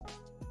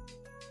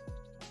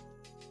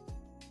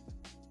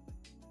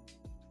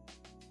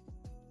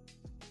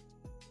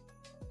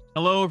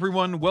Hello,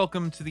 everyone.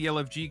 Welcome to the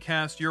LFG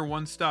Cast, your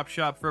one-stop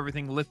shop for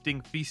everything lifting,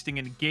 feasting,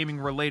 and gaming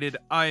related.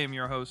 I am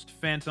your host,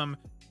 Phantom,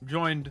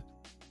 joined,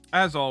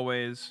 as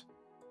always,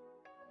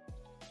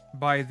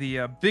 by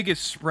the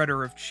biggest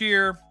spreader of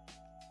cheer,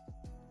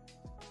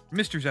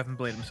 Mr. Zephan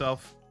Blade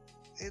himself,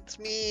 It's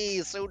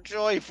me, so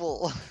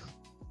joyful.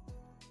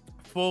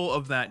 full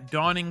of that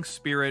dawning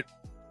spirit,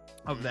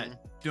 of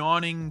that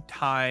dawning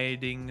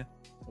tiding,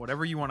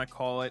 whatever you want to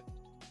call it.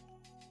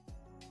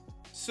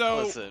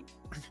 So, Listen,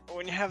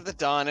 when you have the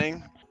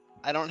dawning,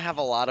 I don't have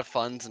a lot of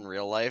funds in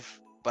real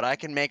life, but I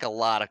can make a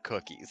lot of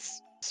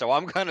cookies. So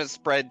I'm gonna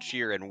spread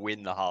cheer and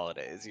win the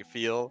holidays. You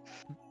feel?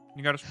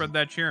 you got to spread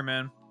that cheer,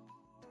 man.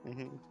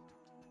 Mm-hmm.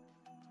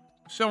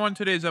 So, on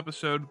today's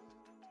episode,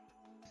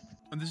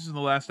 and this is the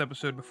last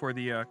episode before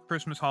the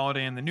Christmas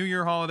holiday and the New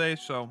Year holiday,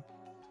 so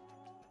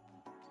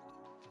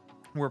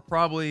we're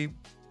probably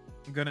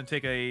gonna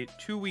take a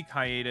 2-week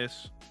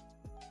hiatus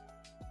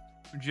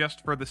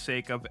just for the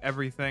sake of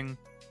everything.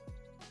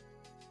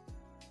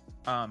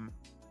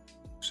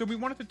 So we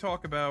wanted to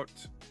talk about,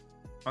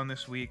 on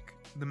this week,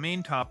 the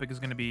main topic is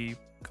going to be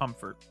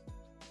comfort,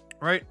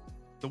 right?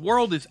 The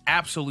world is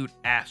absolute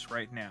ass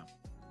right now.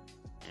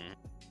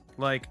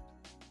 Like,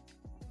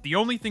 the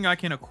only thing I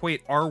can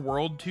equate our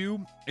world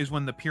to is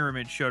when the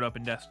pyramid showed up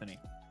in Destiny.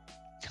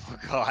 Oh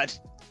God.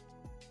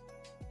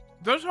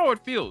 That's how it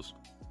feels.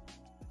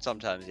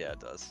 Sometimes, yeah, it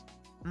does.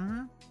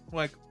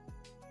 Like,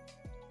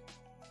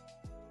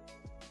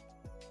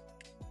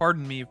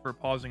 pardon me for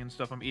pausing and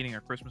stuff. I'm eating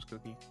a Christmas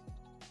cookie.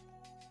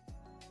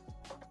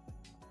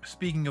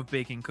 Speaking of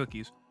baking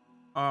cookies,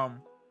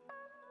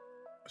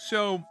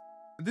 so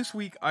this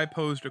week I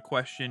posed a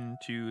question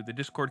to the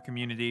Discord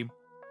community,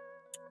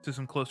 to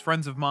some close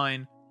friends of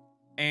mine,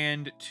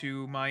 and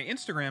to my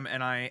Instagram,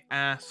 and I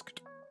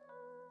asked,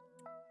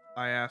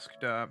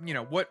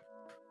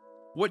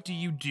 what do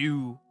you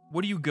do?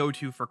 What do you go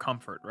to for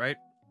comfort, right?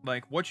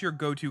 Like, what's your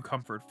go-to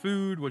comfort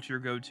food? What's your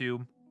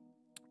go-to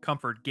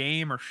comfort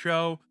game or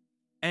show?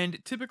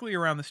 And typically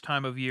around this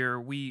time of year,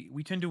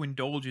 we tend to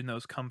indulge in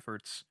those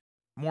comforts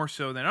more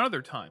so than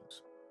other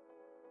times.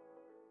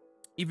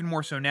 Even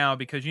more so now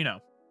because,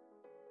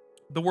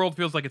 the world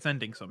feels like it's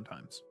ending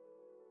sometimes.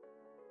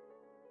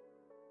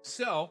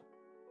 So,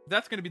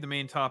 that's going to be the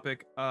main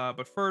topic.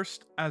 But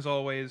first, as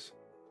always,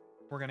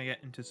 we're going to get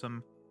into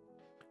some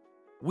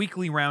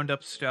weekly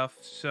roundup stuff.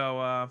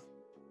 So,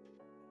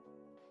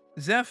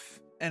 Zeph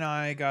and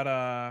I got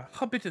a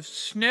bit of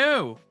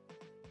snow.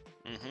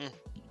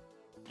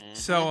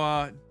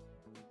 So,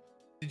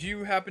 did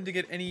you happen to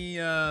get any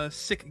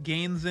sick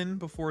gains in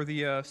before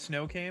the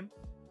snow came?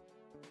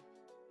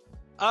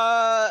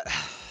 I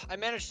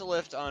managed to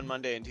lift on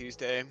Monday and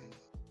Tuesday,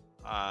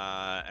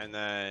 and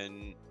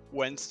then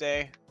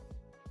Wednesday,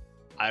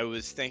 I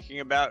was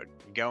thinking about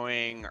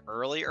going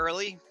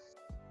early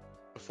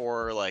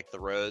before like the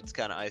roads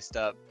kind of iced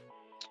up.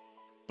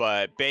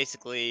 But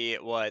basically,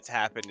 what's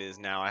happened is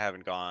now I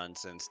haven't gone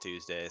since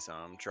Tuesday, so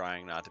I'm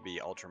trying not to be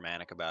ultra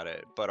manic about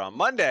it. But on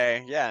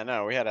Monday, yeah,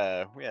 no, we had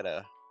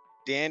a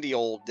dandy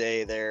old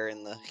day there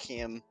in the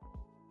Yim.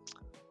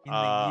 In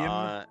the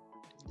Yim?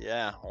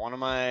 Yeah, one of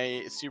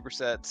my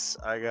supersets,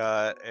 I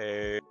got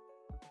a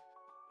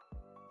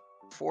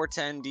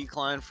 410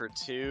 decline for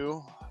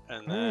 2,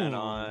 and then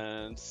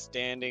on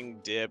standing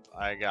dip,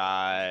 I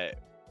got,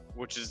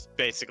 which is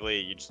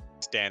basically you just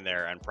stand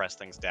there and press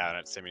things down.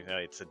 It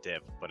simulates a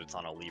dip, but it's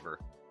on a lever.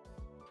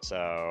 So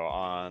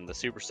on the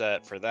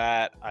superset for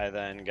that, I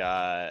then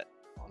got,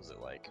 what was it,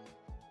 like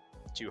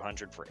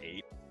 200 for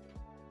 8.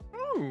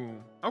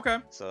 Ooh, okay.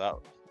 So that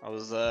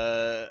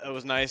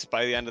was nice.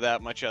 By the end of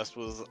that, my chest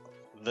was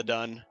the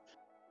done.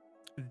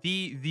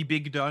 The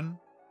big done,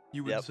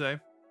 you would say.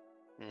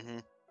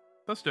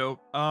 That's dope.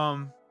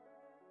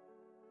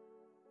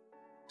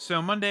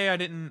 So Monday I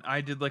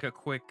did like a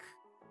quick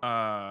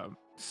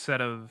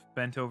set of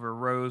bent over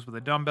rows with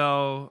a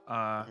dumbbell,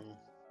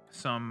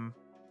 some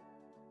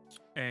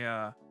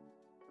side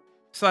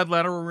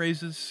lateral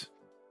raises,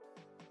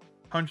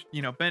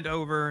 bent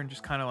over and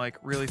just kind of like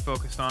really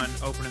focused on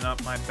opening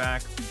up my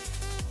back.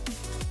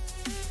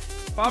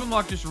 Bob and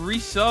Lock just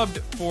resubbed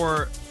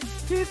for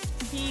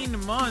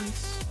 15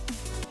 months.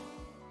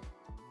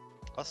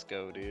 Let's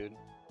go, dude.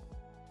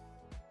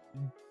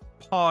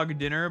 Pog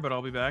dinner, but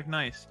I'll be back.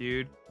 Nice,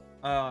 dude.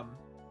 That's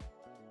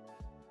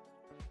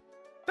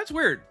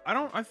weird.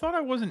 I thought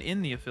I wasn't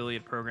in the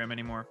affiliate program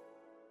anymore.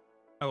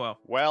 Oh well.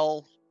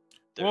 Well,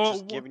 they're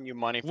just giving you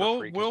money for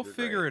free. We'll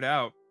figure it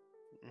out.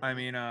 I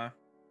mean,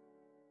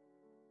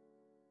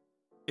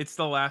 it's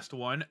the last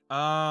one.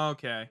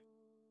 Okay.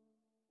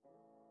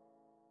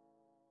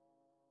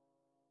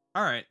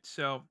 All right,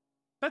 so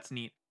that's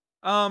neat.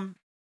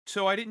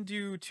 So I didn't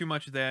do too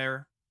much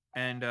there,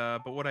 and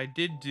but what I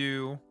did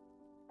do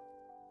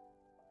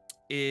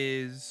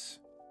is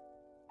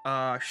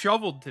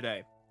shoveled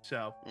today.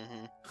 So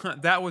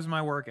that was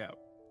my workout.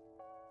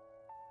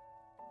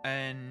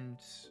 And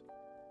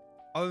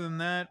other than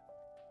that,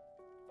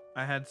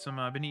 I had some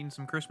been eating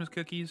some Christmas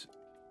cookies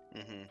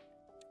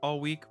all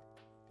week.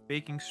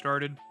 Baking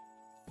started.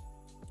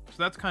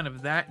 So that's kind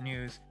of that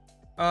news.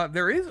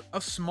 There is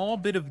a small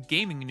bit of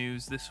gaming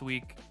news this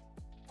week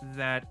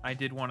that I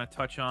did want to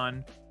touch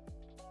on.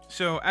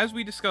 So, as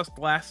we discussed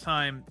last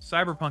time,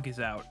 Cyberpunk is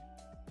out,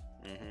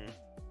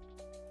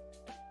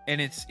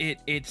 and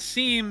it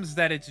seems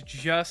that it's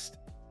just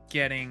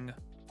getting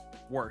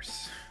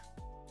worse.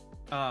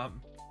 I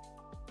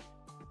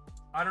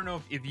don't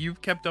know if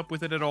you've kept up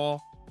with it at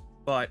all,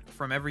 but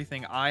from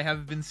everything I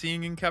have been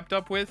seeing and kept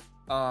up with,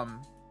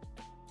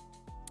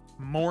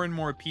 more and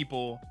more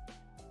people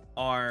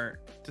are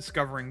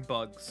discovering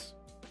bugs.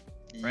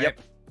 Right?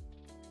 Yep.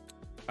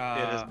 It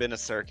has been a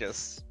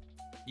circus.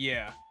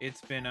 Yeah,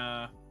 it's been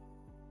a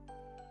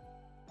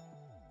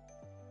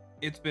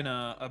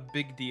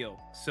big deal.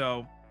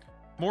 So,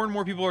 more and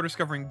more people are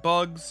discovering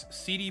bugs.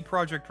 CD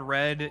Projekt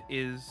Red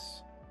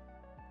is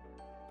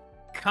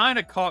kind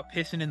of caught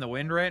pissing in the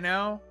wind right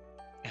now.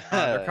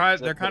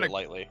 They're kind of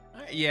lightly.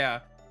 Yeah.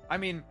 I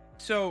mean,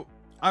 so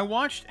I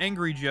watched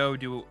Angry Joe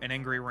do an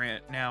angry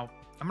rant. Now,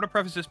 I'm going to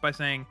preface this by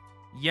saying,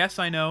 yes,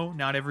 I know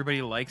not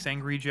everybody likes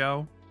Angry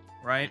Joe,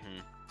 right?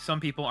 Some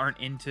people aren't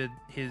into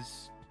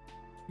his,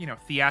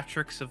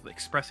 theatrics of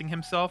expressing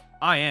himself.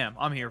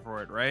 I'm here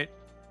for it, right?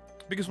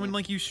 Because when,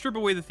 you strip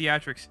away the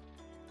theatrics,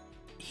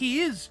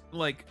 he is,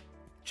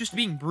 just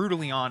being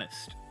brutally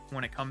honest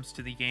when it comes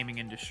to the gaming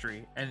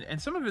industry. And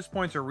some of his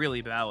points are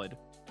really valid.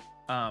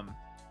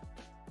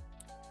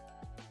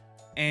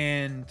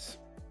 And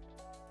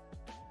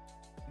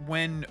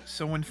when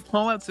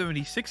Fallout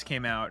 76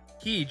 came out,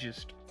 he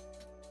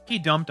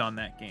dumped on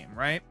that game,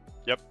 right?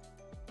 Yep.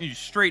 He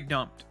just straight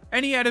dumped.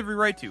 And he had every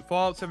right to.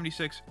 Fallout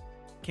 76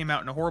 came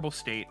out in a horrible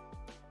state.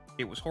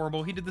 It was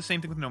horrible. He did the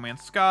same thing with No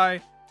Man's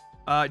Sky.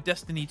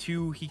 Destiny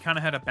 2, he kind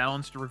of had a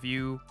balanced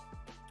review.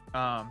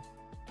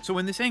 So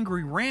in this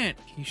angry rant,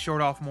 he showed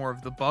off more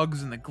of the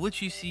bugs and the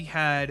glitches he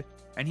had,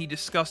 and he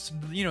discussed,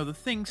 the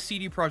things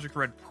CD Projekt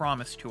Red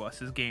promised to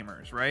us as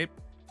gamers, right?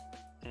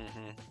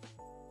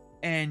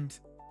 And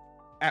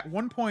at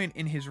one point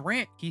in his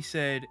rant, he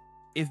said,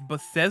 if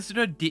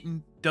Bethesda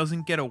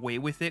doesn't get away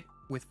with it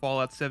with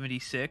Fallout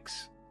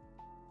 76,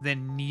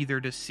 then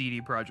neither does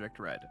CD Projekt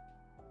Red.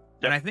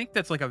 Yep. And I think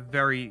that's a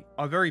very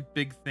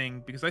big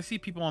thing, because I see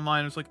people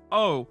online who's like,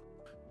 oh,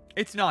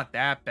 it's not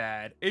that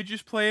bad.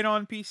 Just play it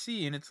on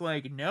PC. And it's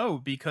like, no,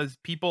 because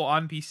people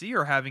on PC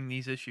are having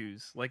these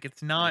issues.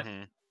 It's not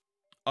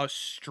a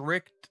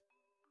strict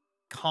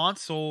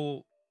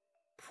console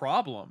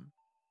problem.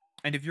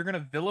 And if you're going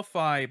to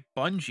vilify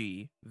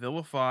Bungie,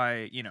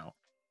 vilify,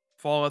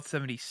 Fallout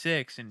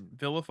 76, and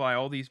vilify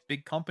all these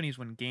big companies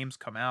when games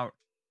come out,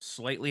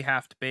 slightly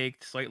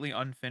half-baked, slightly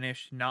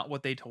unfinished, not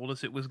what they told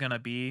us it was going to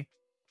be.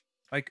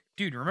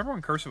 Dude, remember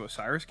when Curse of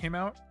Osiris came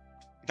out?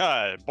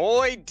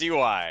 Boy, do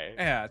I.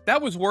 Yeah,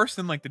 that was worse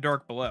than, The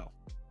Dark Below.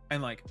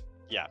 And,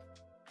 yeah.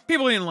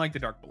 People didn't like The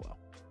Dark Below.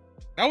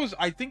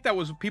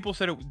 People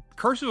said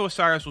Curse of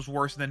Osiris was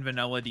worse than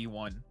Vanilla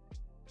D1.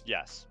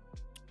 Yes.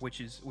 Which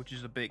is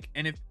a big...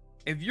 And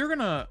if you're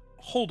gonna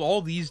hold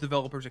all these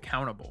developers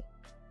accountable,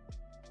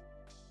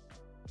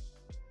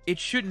 it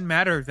shouldn't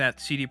matter that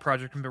CD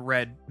Projekt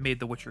Red made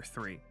The Witcher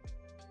 3.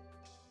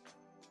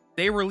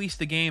 They released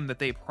a game that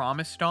they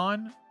promised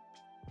on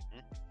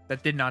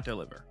that did not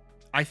deliver.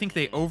 I think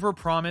they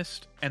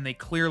overpromised and they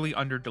clearly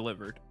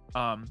underdelivered.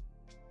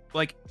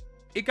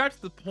 It got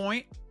to the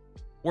point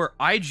where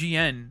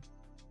IGN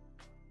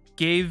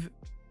gave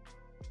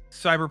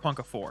Cyberpunk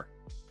a 4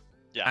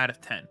 out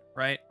of 10,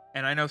 right?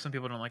 And I know some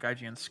people don't like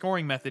IGN's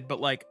scoring method, but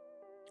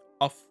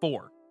a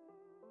 4.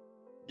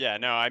 Yeah,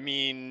 no, I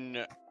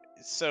mean,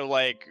 so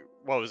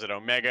what was it?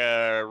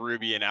 Omega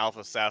Ruby and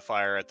Alpha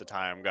Sapphire at the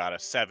time got a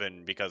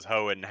 7 because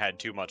Hoenn had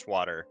too much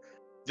water.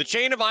 The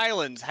Chain of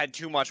Islands had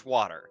too much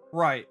water.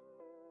 Right.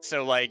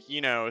 So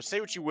say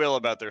what you will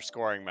about their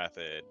scoring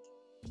method,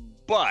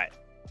 but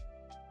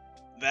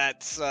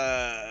that's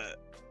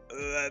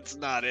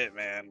not it,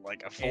 man.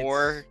 A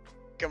 4?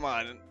 Come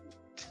on.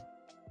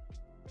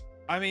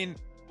 I mean,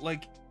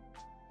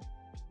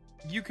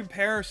 you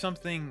compare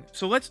something.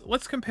 So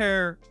let's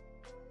compare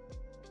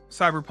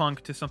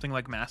Cyberpunk to something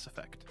like Mass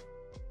Effect.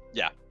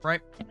 Yeah. Right?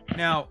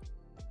 Now,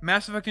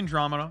 Mass Effect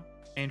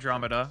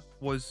Andromeda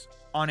was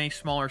on a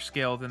smaller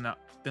scale than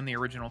the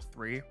original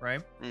 3,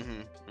 right?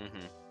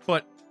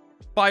 But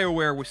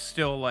BioWare was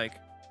still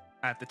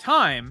at the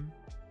time,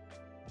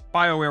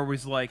 BioWare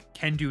was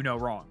can do no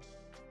wrong.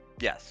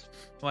 Yes.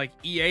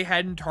 EA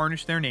hadn't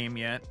tarnished their name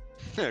yet.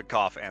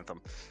 Cough,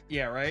 Anthem.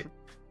 Yeah, right?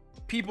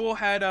 People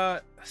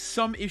had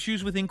some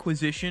issues with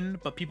Inquisition,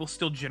 but people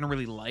still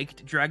generally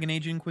liked Dragon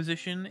Age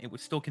Inquisition. It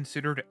was still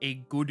considered a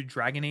good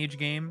Dragon Age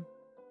game,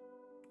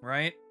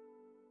 right?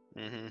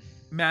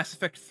 Mass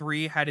Effect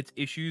 3 had its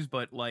issues,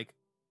 but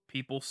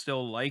people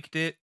still liked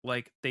it.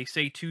 They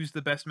say 2's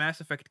the best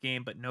Mass Effect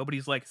game, but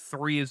nobody's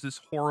 3 is this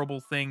horrible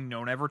thing. No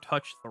one ever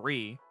touched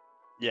 3.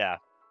 Yeah.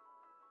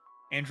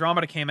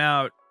 Andromeda came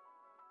out,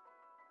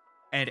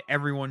 and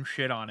everyone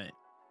shit on it.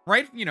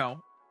 Right?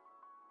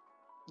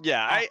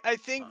 Yeah, I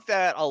think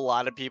that a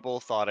lot of people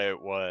thought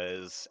it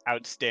was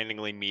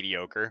outstandingly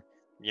mediocre.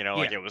 You know,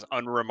 like Yeah. it was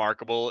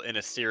unremarkable in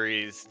a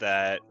series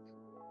that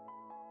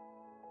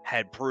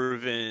had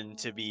proven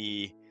to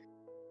be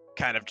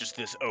kind of just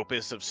this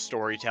opus of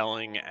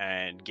storytelling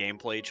and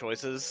gameplay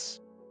choices.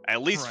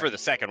 At least for Right. the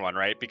second one,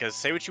 right? Because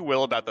say what you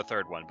will about the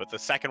third one, but the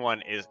second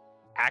one is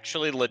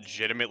actually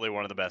legitimately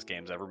one of the best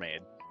games ever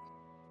made.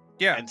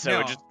 Yeah. And so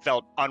it No. just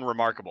felt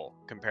unremarkable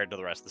compared to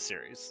the rest of the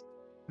series.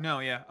 No.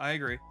 Yeah. I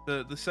agree.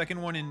 The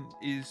second one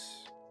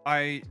is.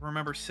 I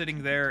remember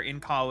sitting there in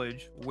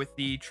college with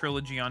the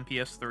trilogy on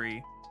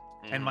PS3,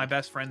 and my Hmm.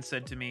 best friend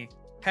said to me,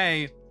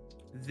 "Hey,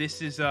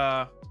 this is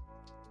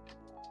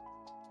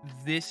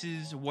this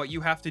is what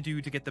you have to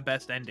do to get the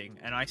best ending."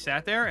 And I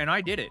sat there and I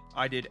did it.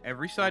 I did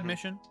every side Hmm.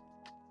 mission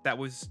that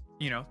was,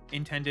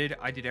 intended.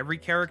 I did every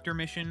character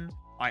mission.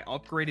 I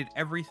upgraded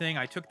everything.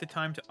 I took the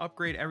time to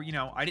upgrade every,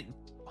 I didn't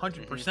Hmm.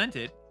 100%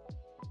 it,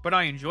 but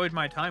I enjoyed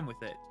my time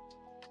with it.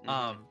 Hmm.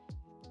 Um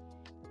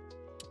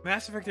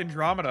Mass Effect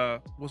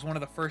Andromeda was one of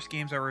the first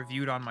games I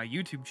reviewed on my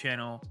YouTube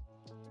channel,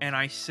 and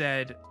I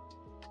said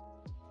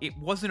it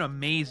wasn't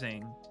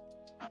amazing,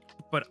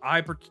 but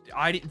I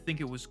didn't think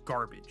it was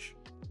garbage.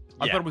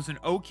 I thought Yeah. it was an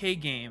okay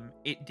game.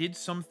 It did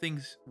some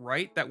things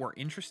right that were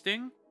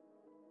interesting,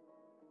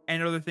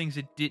 and other things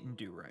it didn't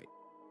do right.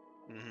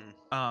 Hmm.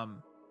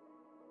 Um,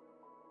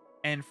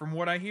 and from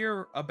what I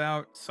hear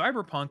about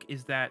Cyberpunk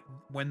is that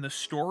when the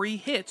story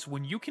hits,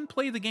 when you can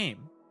play the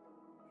game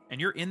and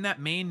you're in that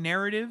main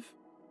narrative,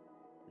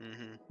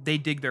 Hmm. they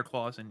dig their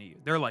claws into you.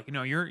 They're like,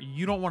 no,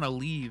 you don't want to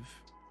leave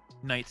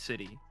Night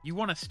City. You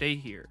want to stay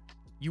here.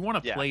 You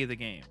want to Yeah. play the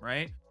game,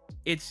 right?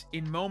 It's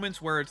in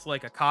moments where it's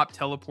like a cop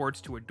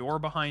teleports to a door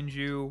behind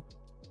you.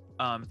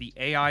 The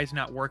AI is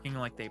not working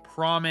like they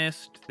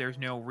promised. There's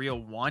no real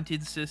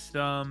wanted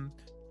system.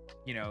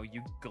 You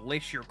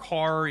glitch your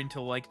car into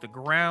like the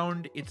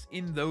ground. It's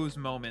in those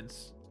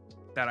moments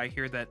that I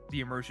hear that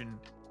the immersion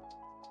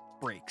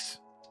breaks.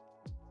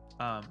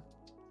 Um,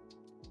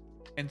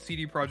 and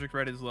CD Projekt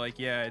Red is like,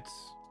 yeah,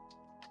 it's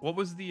what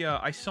was the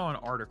I saw an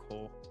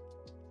article.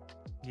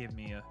 Give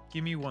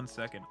me 1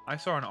 second. I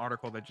saw an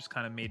article that just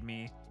kind of made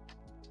me.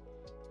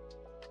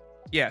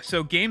 Yeah,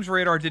 so Games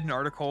Radar did an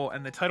article,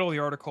 and the title of the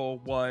article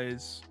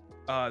was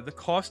 "The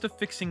Cost of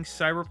Fixing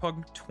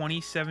Cyberpunk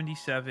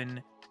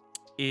 2077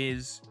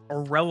 is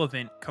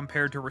Irrelevant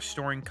Compared to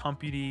Restoring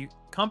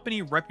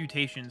Company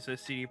Reputation,"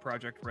 says CD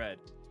Projekt Red.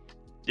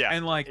 Yeah.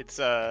 And like, It's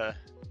the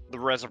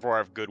reservoir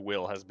of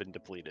goodwill has been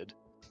depleted.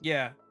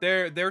 yeah,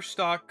 their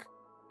stock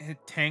had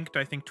tanked,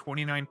 I think,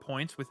 29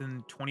 points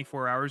within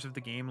 24 hours of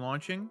the game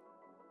launching.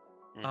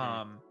 Hmm.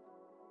 Um,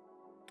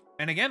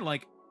 and again,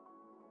 like,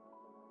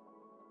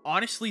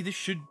 honestly,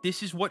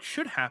 this is what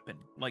should happen.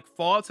 Like,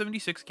 Fallout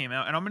 76 came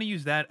out, and I'm gonna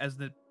use that as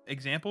the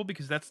example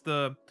because that's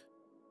the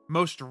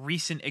most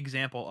recent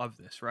example of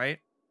this, right?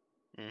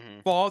 Hmm.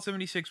 Fallout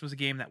 76 was a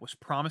game that was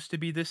promised to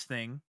be this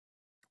thing.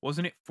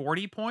 Wasn't it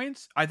 40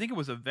 points? I think it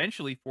was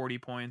eventually 40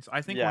 points.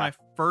 I think when Yeah. I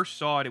first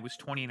saw it, it was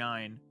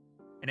 29,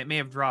 and it may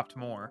have dropped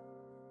more.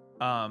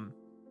 Um,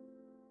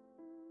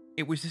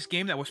 it was this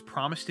game that was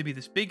promised to be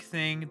this big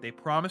thing. They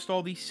promised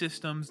all these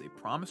systems, they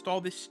promised all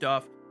this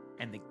stuff,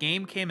 and the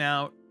game came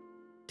out.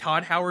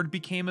 Todd Howard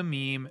became a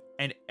meme,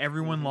 and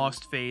everyone Hmm.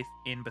 lost faith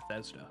in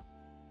Bethesda.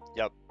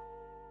 Yep.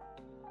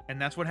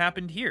 And that's what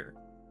happened here.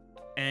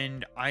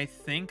 And I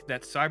think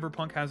that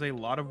Cyberpunk has a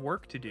lot of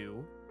work to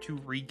do to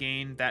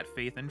regain that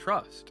faith and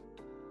trust.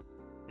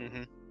 Hmm.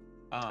 Um,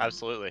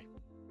 Absolutely.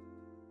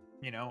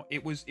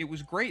 it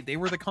was great. They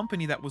were the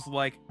company that was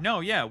like,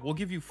 no, yeah, we'll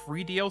give you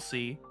free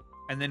DLC,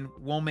 and then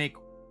we'll make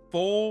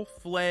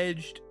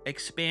full-fledged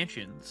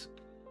expansions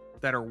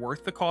that are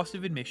worth the cost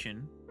of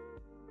admission,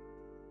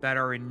 that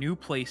are in new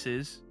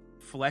places,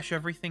 flesh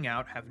everything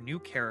out, have new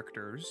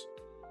characters,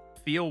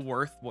 feel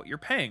worth what you're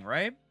paying,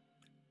 right?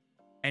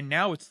 And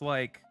now it's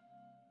like,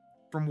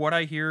 from what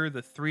I hear,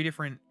 the three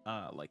different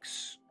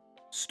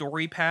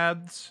story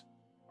paths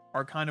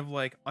are kind of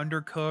like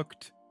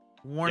undercooked.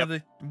 One of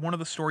Yep.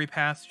 the story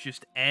paths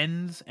just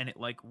ends, and it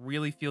like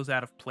really feels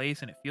out of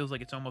place, and it feels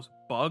like it's almost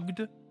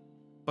bugged,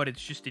 but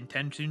it's just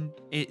intention.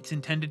 It's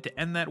intended to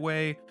end that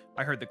way.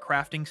 I heard the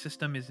crafting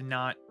system is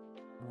not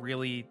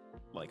really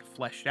like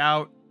fleshed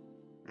out.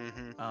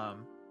 Hmm.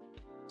 Um,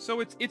 so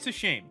it's a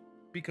shame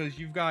because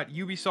you've got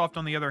Ubisoft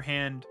on the other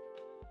hand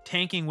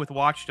tanking with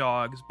Watch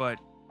Dogs, but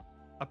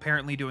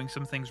apparently doing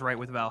some things right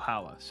with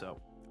Valhalla. So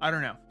I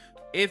don't know.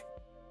 If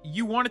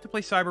you wanted to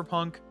play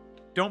Cyberpunk,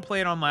 don't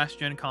play it on last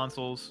gen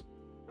consoles.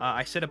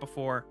 I said it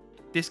before.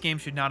 This game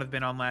should not have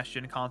been on last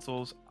gen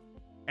consoles,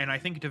 and I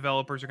think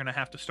developers are going to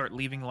have to start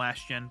leaving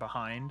last gen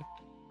behind.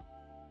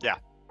 Yeah.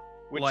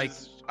 Which Like,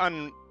 is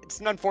it's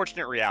an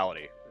unfortunate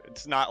reality.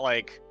 It's not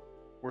like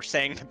we're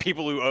saying the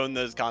people who own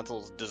those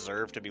consoles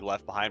deserve to be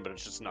left behind, but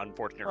it's just an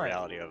unfortunate right.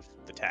 reality of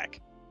the tech.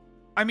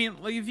 I mean,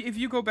 like if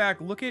you go back,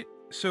 look at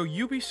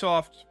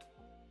Ubisoft.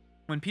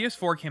 When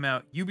PS4 came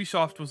out,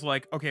 Ubisoft was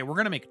like, okay, we're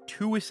gonna make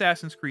 2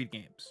 Assassin's Creed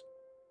games.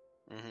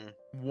 Hmm.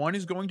 One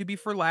is going to be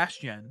for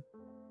last gen,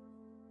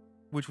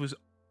 which was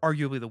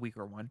arguably the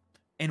weaker one,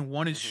 and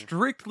one is Hmm.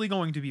 strictly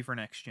going to be for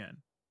next gen.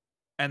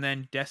 And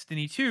then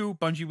Destiny 2,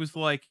 Bungie was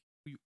like,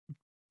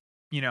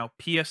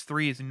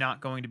 PS3 is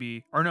not going to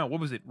be, or no, what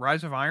was it?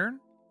 Rise of Iron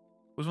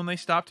was when they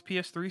stopped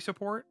PS3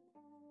 support.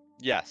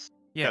 Yes,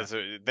 Yeah. because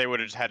they would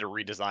have just had to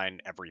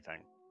redesign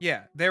everything.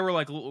 Yeah. They were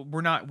like,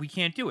 we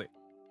can't do it.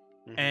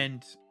 Mhm.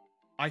 And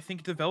I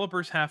think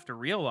developers have to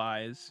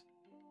realize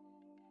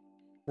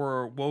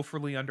we're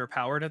woefully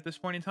underpowered at this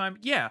point in time.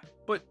 Yeah,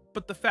 but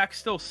the fact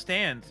still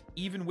stands,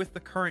 even with the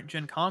current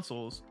gen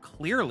consoles,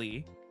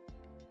 clearly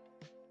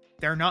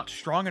they're not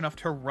strong enough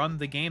to run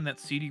the game that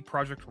CD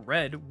Projekt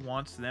Red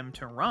wants them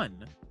to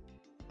run.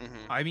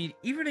 Mhm. I mean,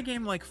 even a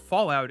game like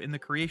Fallout in the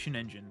Creation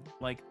Engine,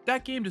 like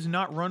that game does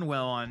not run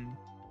well on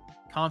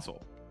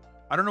console.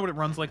 I don't know what it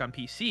runs like on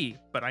PC,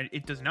 but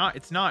it does not.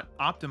 It's not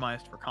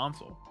optimized for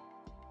console.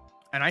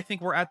 And I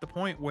think we're at the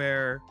point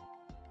where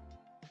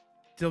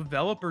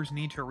developers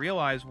need to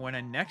realize when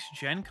a next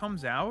gen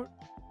comes out,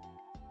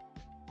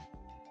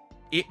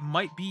 it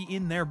might be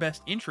in their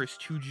best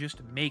interest to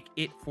just make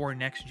it for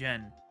next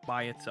gen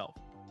by itself.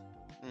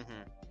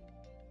 Mhm.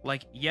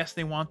 Like, yes,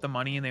 they want the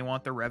money and they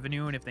want the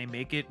revenue, and if they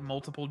make it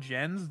multiple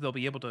gens, they'll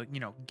be able to,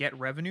 get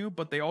revenue,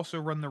 but they also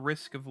run the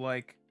risk of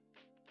like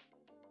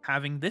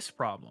having this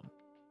problem.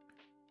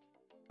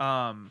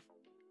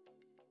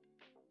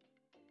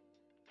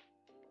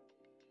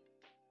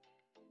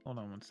 Hold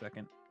on one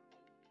second.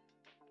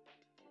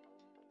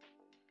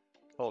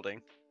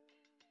 Holding.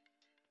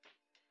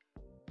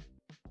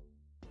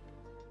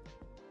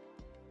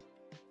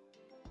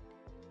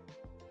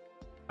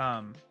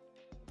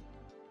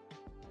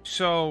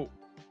 So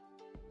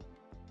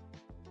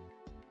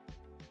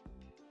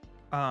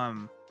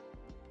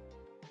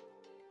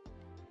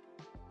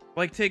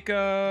like take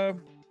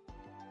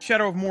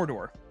Shadow of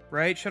Mordor,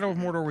 right? Shadow of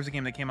Mordor was a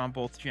game that came on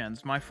both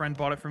gens. My friend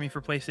bought it for me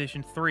for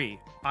PlayStation 3.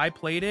 I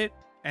played it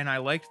and I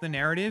liked the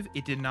narrative.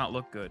 It did not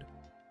look good.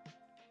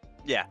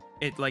 Yeah.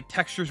 It like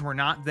textures were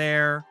not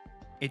there.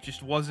 It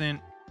just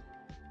wasn't,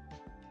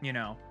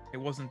 it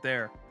wasn't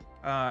there.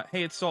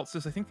 Hey, it's Salt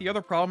says, I think the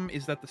other problem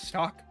is that the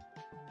stock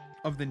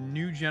of the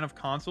new gen of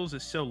consoles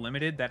is so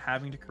limited that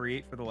having to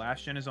create for the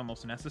last gen is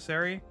almost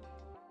necessary.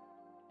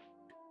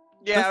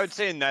 Yeah, I would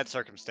say in that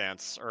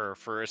circumstance, or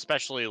for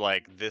especially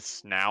like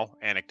this now,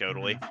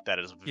 anecdotally, that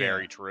is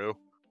very true.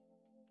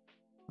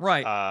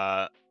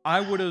 Right.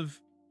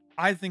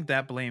 I think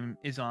that blame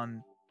is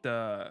on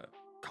the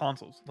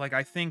consoles. Like,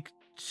 I think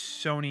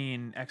Sony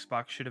and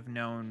Xbox should have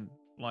known,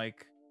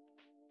 like,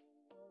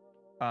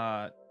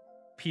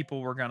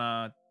 people were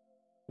gonna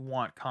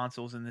want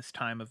consoles in this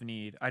time of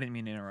need. I didn't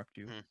mean to interrupt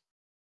you.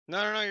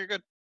 No, you're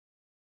good.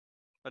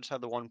 I just had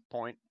the one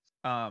point.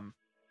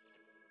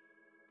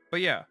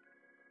 But yeah.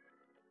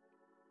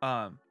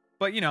 But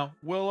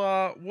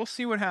we'll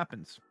see what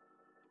happens.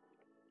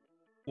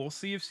 We'll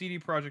see if CD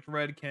Projekt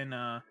Red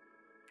can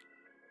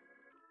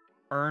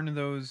earn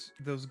those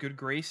good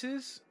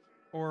graces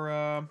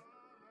or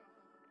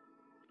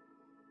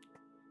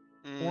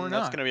That's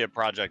not. gonna be a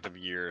project of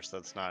years.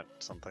 That's not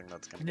something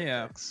that's gonna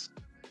get fixed.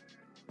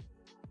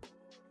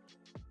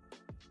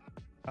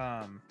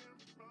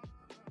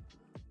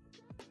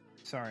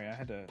 Sorry,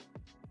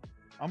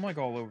 I'm like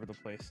all over the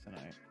place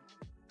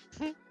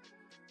tonight.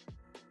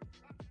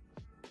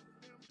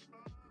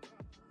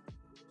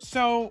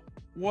 So,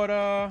 what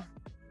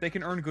they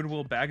can earn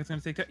goodwill back, it's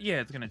gonna take time.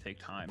 Yeah, it's gonna take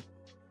time.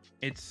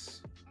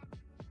 It's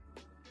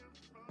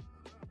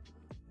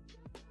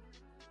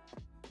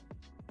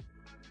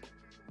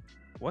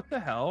what the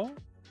hell?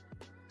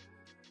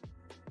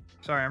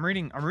 Sorry, I'm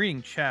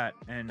reading chat,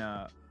 and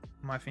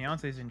my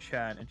fiance's in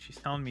chat, and she's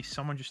telling me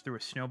someone just threw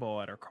a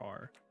snowball at her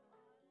car.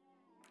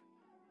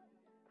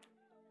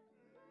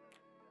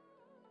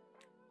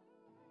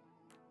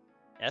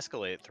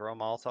 Escalate, throw a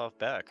Molotov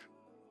back.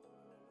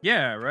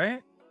 Yeah,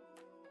 right?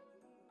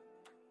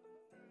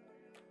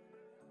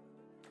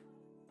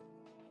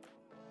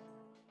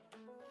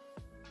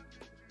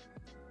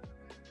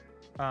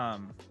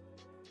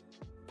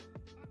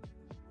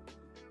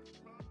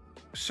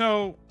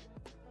 So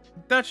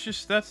that's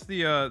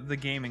the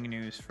gaming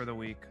news for the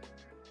week.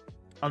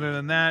 Other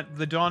than that,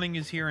 The Dawning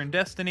is here in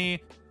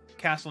Destiny.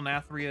 Castle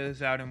Nathria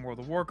is out in World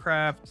of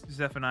Warcraft.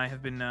 Zeph and I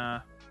have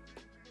been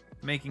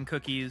making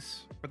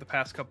cookies for the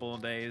past couple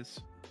of days.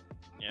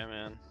 Yeah,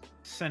 man.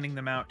 Sending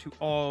them out to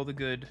all the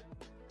good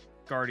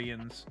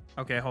guardians.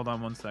 Okay, hold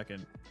on one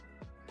second.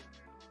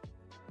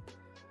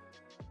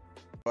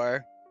 Why?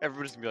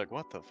 Everybody's gonna be like,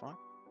 what the fuck?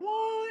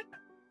 What?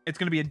 It's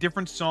gonna be a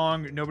different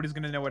song. Nobody's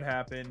gonna know what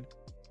happened.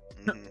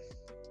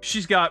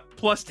 She's got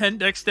plus 10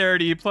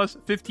 dexterity, plus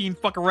 15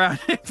 fuck around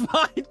and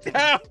fly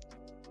down.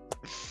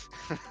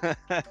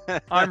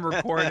 I'm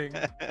recording.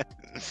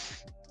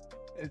 This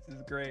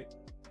is great.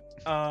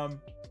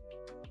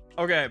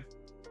 Okay.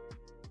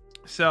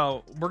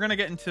 So we're gonna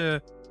get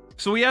into.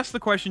 So we asked the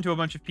question to a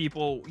bunch of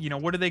people.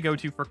 What do they go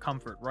to for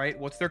comfort? Right?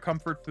 What's their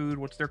comfort food?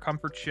 What's their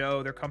comfort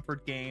show? Their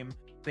comfort game?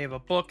 They have a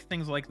book,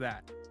 things like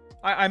that.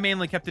 I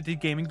mainly kept it to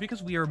gaming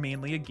because we are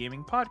mainly a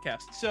gaming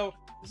podcast. So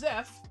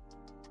Zeph,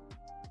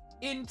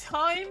 in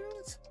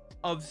times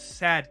of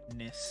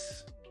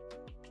sadness,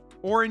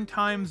 or in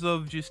times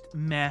of just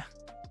meh,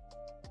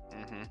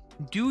 Mm-hmm.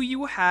 do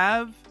you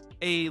have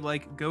a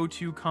like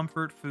go-to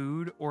comfort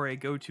food or a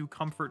go-to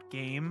comfort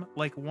game,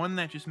 like one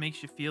that just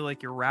makes you feel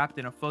like you're wrapped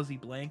in a fuzzy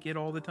blanket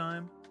all the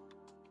time?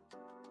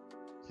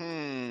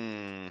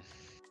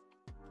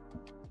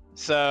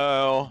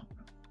 So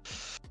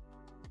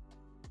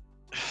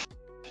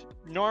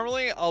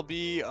normally I'll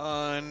be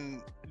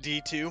on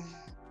D2.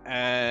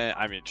 And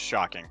I mean,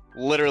 shocking.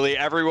 Literally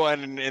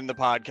everyone in the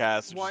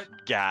podcast What?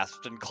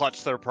 gasped and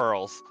clutched their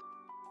pearls.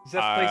 Does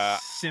that play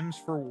Sims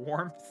for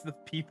warmth? The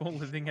people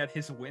living at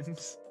his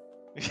whims.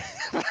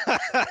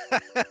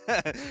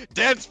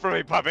 Dance for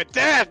me, puppet,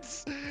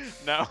 dance!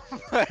 No.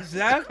 Is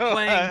that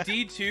playing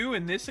D2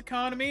 in this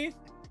economy?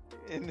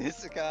 In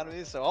this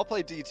economy, so I'll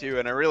play D2,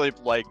 and I really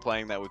like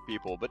playing that with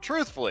people. But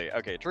truthfully,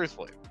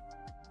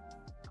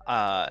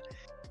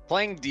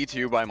 playing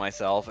D2 by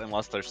myself,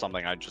 unless there's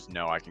something I just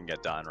know I can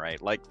get done,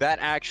 right? Like, that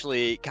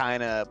actually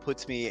kind of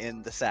puts me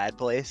in the sad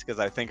place, because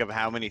I think of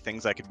how many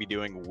things I could be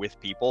doing with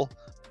people,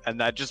 and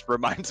that just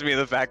reminds me of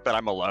the fact that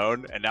I'm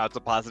alone, and now it's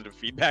a positive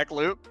feedback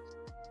loop.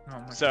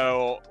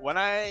 So when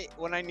I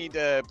need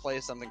to play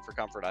something for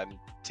comfort, I'm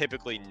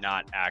typically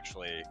not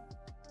actually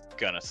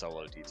gonna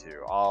solo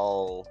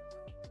D2.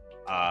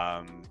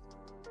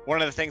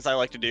 One of the things I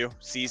like to do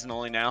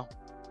seasonally now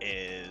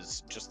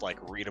is just like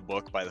read a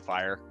book by the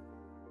fire.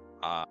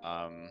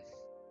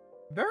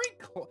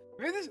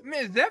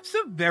 Zeph's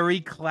a very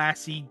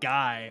classy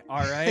guy, all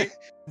right?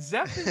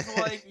 Zeph is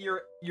like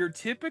your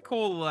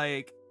typical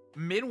like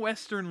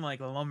Midwestern like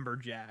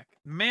lumberjack.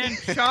 Man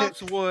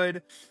chops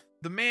wood,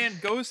 the man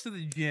goes to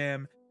the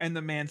gym, and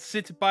the man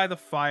sits by the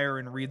fire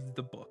and reads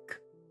the book.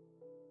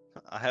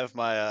 I have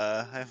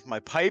my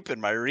pipe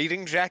and my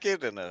reading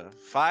jacket and a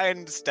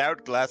fine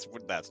stout glass of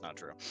wood. That's not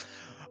true.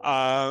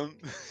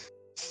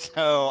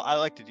 So I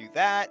like to do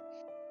that.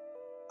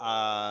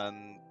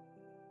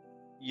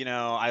 You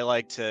know, I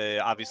like to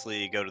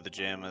obviously go to the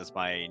gym as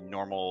my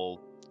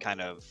normal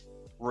kind of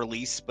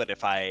release, but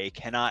if I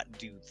cannot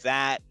do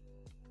that,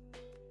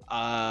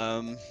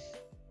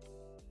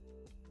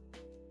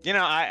 you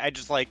know, I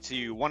just like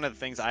to, one of the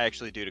things I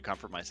actually do to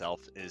comfort myself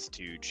is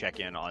to check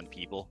in on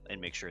people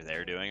and make sure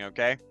they're doing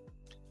okay.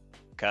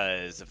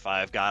 Because if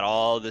I've got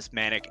all this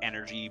manic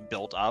energy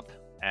built up,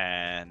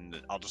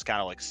 and I'll just kind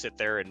of like sit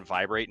there and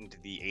vibrate into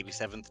the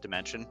 87th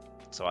dimension.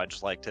 So I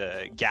just like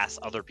to gas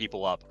other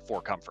people up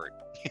for comfort,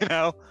 you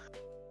know?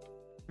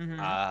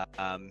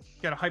 Mm-hmm.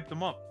 Gotta hype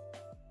them up.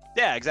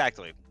 Yeah,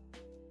 exactly.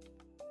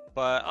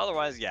 But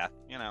otherwise, yeah,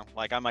 you know,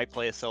 like I might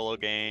play a solo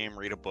game,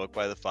 read a book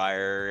by the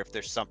fire. If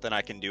there's something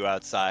I can do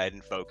outside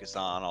and focus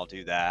on, I'll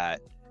do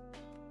that.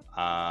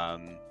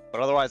 But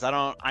otherwise,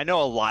 I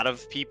know a lot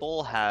of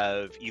people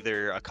have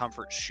either a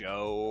comfort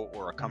show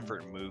or a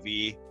comfort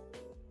movie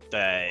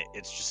that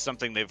it's just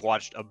something they've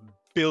watched a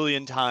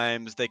billion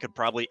times. They could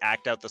probably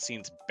act out the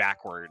scenes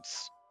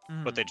backwards,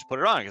 but they just put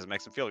it on because it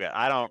makes them feel good.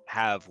 I don't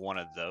have one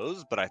of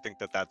those, but I think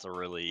that that's a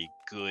really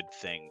good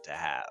thing to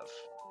have.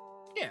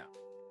 Yeah.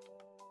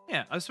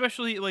 Yeah,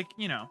 especially like,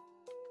 you know,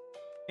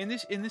 in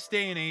this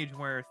day and age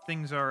where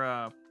things are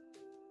a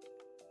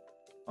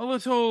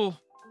little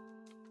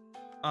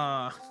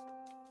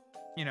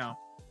you know,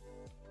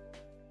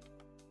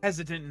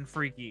 hesitant and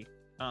freaky.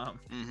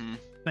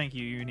 Thank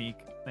you, Unique.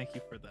 Thank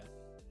you for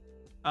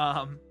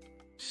that.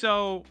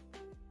 So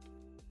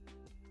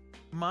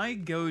my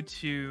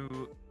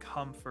go-to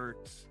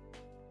comforts.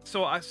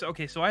 So I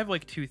have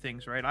like two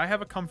things, right? I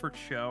have a comfort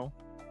show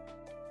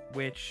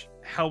which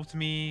helped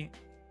me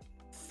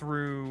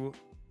through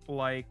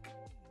like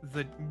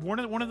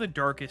one of the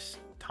darkest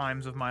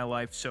times of my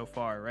life so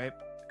far, right?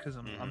 Because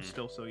I'm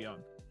still so young.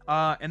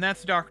 And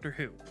that's Doctor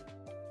Who.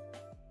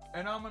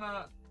 And I'm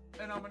gonna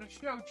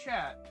show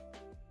chat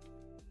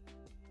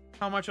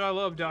how much I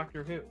love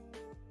Doctor Who.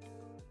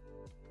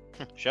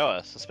 Show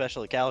us,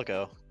 especially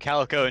Calico.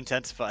 Calico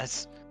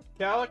intensifies.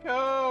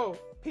 Calico!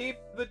 Peep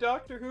the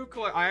Doctor Who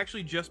I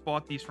actually just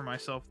bought these for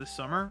myself this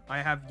summer.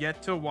 I have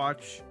yet to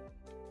watch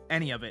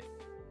any of it,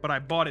 but I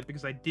bought it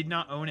because I did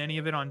not own any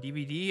of it on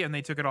DVD, and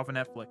they took it off of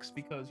Netflix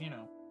because, you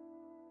know,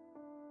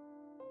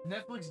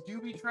 Netflix do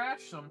be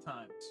trash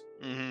sometimes.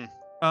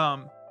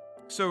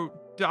 So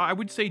I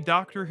would say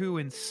Doctor Who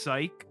and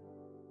Psych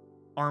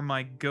are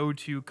my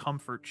go-to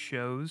comfort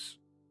shows.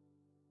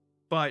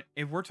 But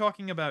if we're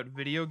talking about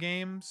video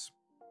games,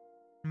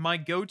 my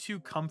go-to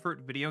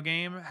comfort video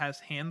game has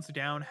hands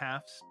down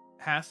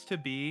has to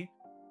be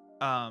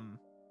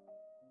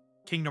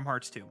Kingdom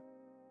Hearts 2.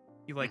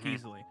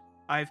 Easily.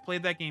 I've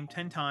played that game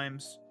 10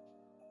 times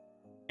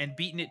and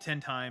beaten it 10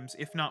 times,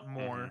 if not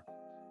more.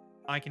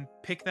 I can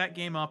pick that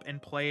game up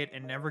and play it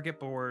and never get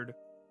bored.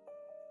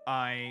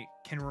 I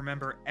can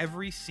remember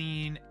every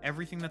scene,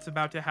 everything that's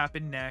about to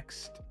happen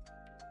next.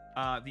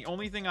 The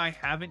only thing I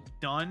haven't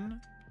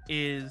done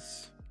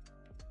is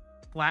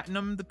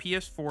platinum the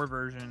PS4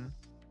 version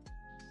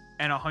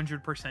and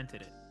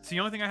 100%ed it. It's the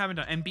only thing I haven't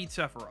done, and beat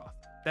Sephiroth.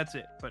 That's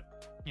it,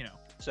 but, you know.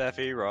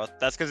 Sephiroth.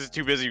 That's because it's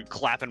too busy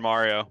clapping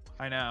Mario.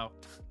 I know.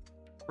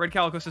 Red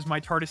Calico says,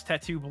 my TARDIS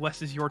tattoo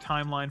blesses your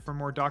timeline for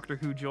more Doctor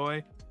Who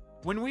joy.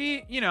 When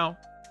we,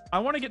 I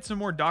want to get some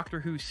more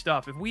Doctor Who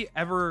stuff. If we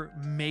ever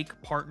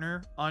make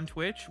partner on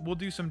Twitch, we'll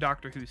do some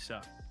Doctor Who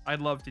stuff. I'd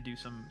love to do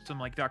some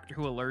like Doctor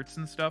Who alerts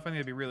and stuff. I think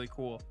it'd be really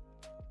cool.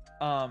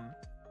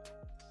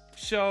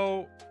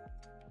 So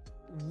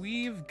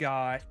we've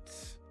got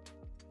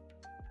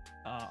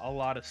a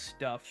lot of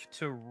stuff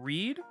to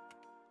read.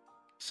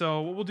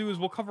 So what we'll do is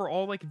we'll cover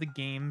all like the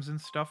games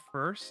and stuff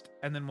first,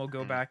 and then we'll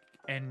go back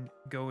and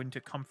go into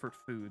comfort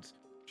foods.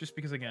 Just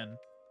because, again,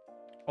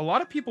 a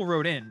lot of people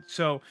wrote in.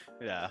 So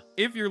yeah,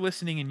 if you're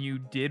listening and you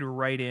did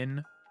write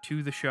in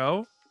to the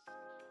show,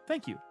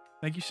 thank you.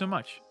 Thank you so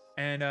much.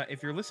 And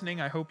if you're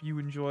listening, I hope you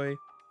enjoy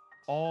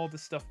all the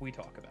stuff we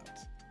talk about.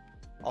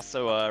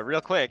 Also, real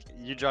quick,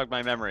 you jogged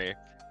my memory.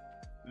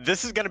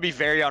 This is going to be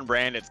very on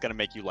brand. It's going to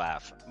make you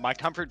laugh. My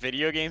comfort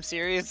video game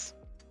series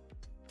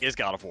is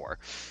God of War.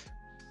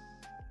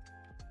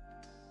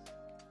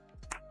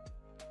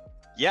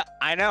 Yeah,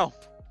 I know.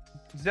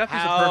 Zeph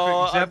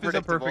is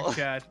a perfect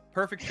Chad.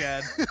 Perfect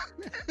Chad.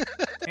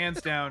 Hands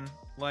down.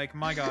 Like,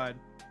 my God.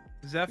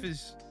 Zeph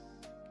is...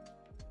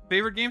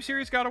 Favorite game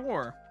series? God of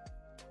War.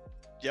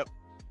 Yep.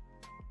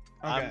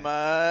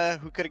 Okay.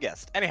 Who could have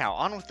guessed? Anyhow,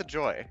 on with the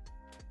joy.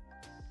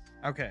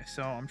 Okay,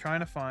 so I'm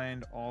trying to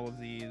find all of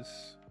these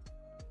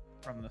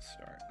from the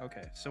start.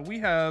 Okay, so we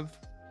have...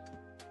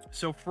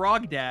 So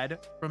Frog Dad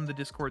from the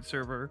Discord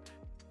server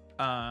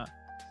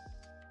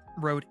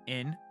wrote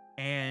in,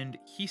 and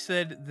he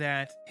said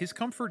that his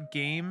comfort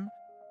game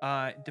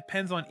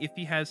depends on if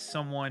he has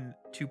someone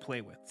to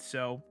play with.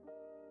 So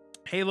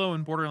Halo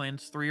and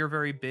Borderlands 3 are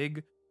very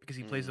big because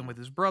he plays them with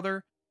his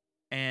brother,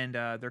 and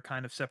they're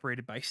kind of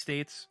separated by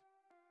states.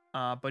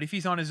 But if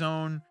he's on his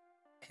own,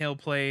 he'll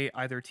play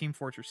either Team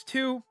Fortress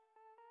 2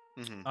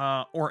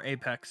 or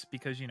Apex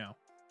because,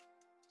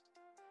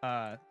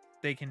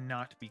 they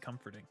cannot be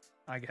comforting,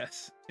 I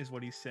guess, is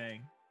what he's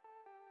saying.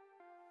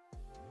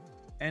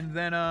 And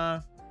then,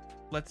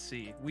 let's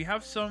see. We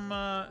have some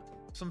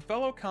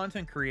fellow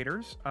content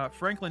creators.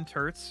 Franklin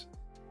Turtz,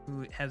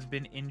 who has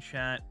been in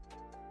chat,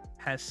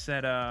 has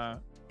said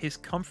his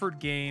comfort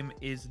game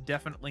is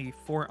definitely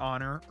For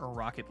Honor or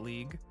Rocket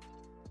League,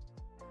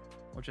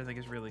 which I think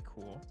is really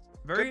cool.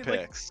 Very good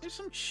picks. There's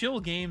some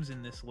chill games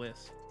in this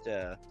list.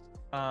 Yeah.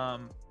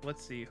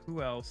 Let's see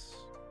who else.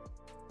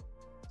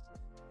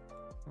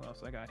 Who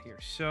else I got here?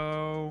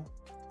 So,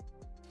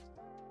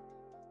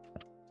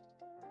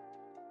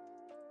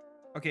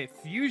 okay,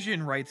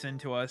 Fusion writes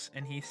into us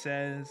and he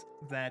says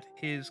that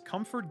his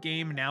comfort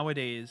game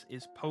nowadays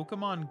is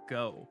Pokemon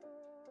Go.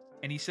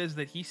 And he says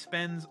that he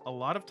spends a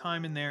lot of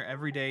time in there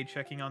every day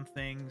checking on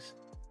things,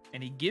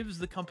 and he gives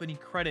the company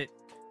credit.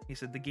 He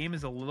said the game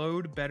is a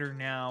load better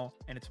now,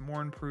 and it's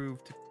more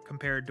improved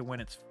compared to when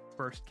it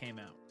first came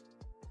out.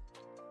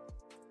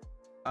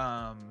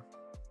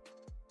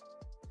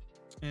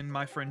 And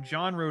my friend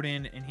John wrote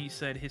in, and he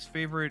said his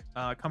favorite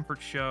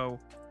comfort show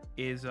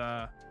is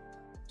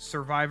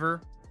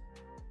Survivor.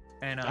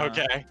 And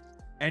okay.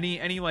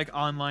 Any like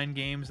online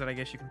games that I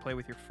guess you can play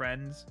with your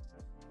friends.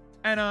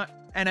 And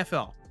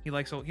NFL. He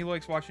likes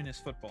watching his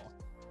football.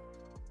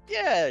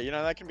 Yeah,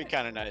 that can be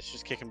kind of nice.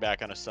 Just kicking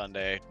back on a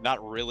Sunday,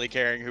 not really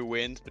caring who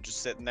wins, but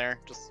just sitting there,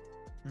 just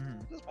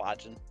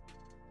watching.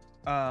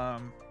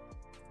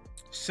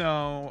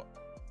 So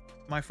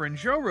my friend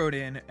Joe wrote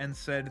in and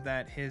said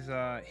that his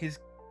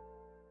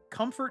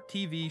comfort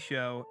TV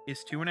show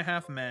is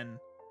 2.5 Men,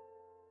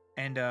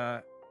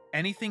 and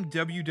anything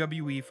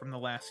WWE from the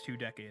last 2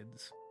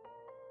 decades.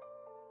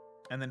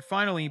 And then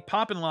finally,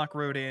 Pop and Lock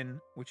wrote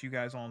in, which you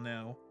guys all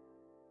know,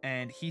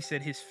 and he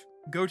said his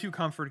go-to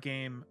comfort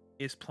game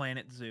is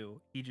Planet Zoo.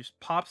 He just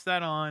pops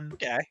that on.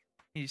 Okay.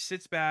 He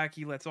sits back,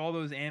 he lets all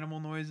those animal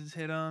noises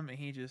hit him, and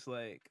he just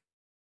like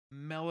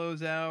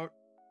mellows out.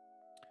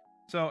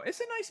 So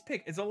it's a nice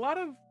pick. It's a lot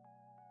of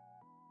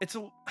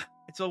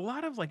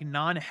like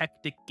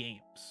non-hectic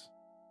games.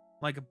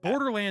 Like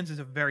Borderlands is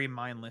a very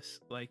mindless,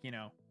 like,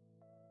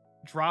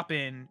 drop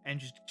in and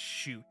just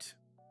shoot.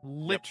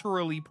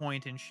 Literally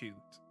point and shoot.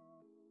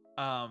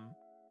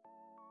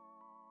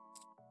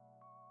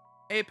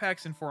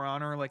 Apex and For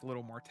Honor are like a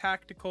little more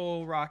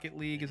tactical. Rocket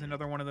League is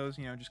another one of those,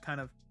 just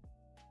kind of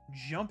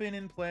jump in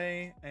and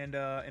play and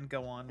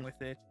go on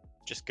with it.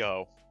 Just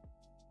go.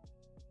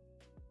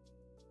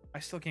 I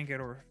still can't get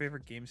over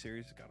favorite game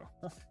series.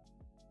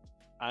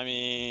 I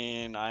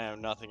mean, I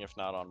am nothing if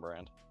not on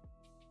brand.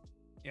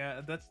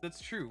 Yeah,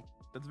 that's true.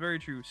 That's very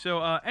true.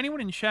 So anyone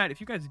in chat, if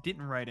you guys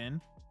didn't write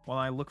in while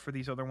I look for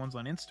these other ones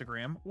on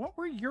Instagram,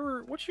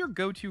 what's your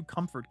go-to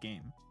comfort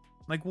game?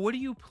 Like, what do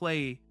you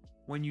play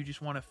when you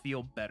just want to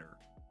feel better,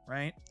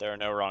 right? There are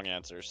no wrong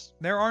answers.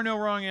 There are no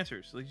wrong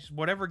answers. Like, just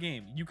whatever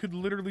game. You could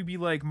literally be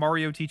like,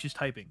 Mario teaches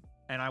typing,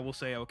 and I will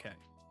say okay.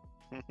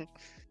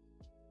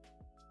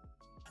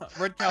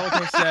 Red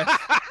Calico says...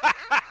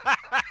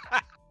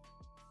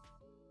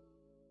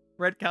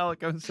 Red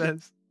Calico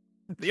says,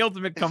 the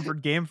ultimate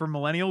comfort game for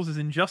millennials is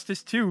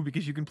Injustice 2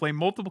 because you can play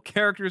multiple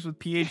characters with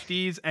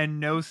PhDs and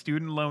no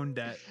student loan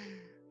debt.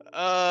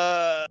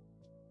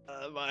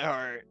 my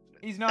heart.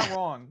 He's not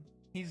wrong.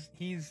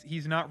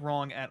 He's not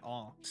wrong at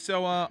all.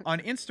 So on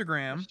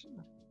Instagram,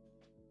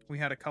 we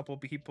had a couple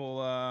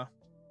people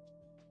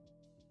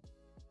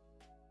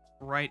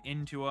write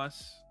into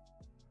us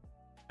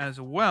as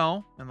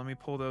well, and let me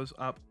pull those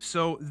up.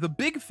 So the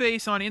big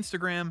face on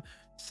Instagram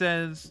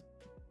says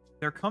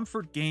their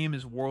comfort game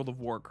is World of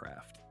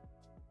Warcraft.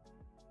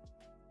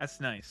 That's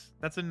nice.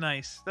 That's a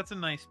nice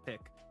pick.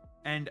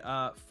 And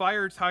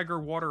Fire Tiger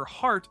Water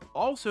Heart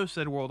also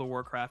said World of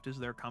Warcraft is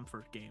their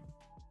comfort game.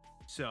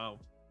 So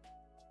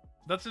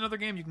that's another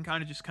game you can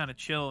kind of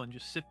chill and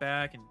just sit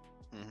back and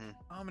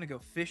I'm gonna go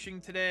fishing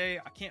today.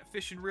 I can't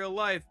fish in real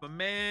life, but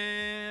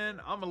man,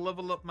 I'm gonna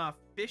level up my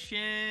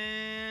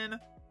fishing.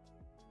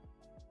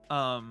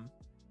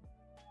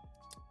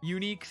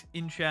 Unique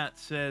in chat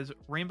says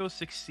Rainbow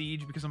Six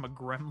Siege because I'm a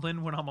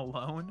gremlin when I'm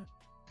alone.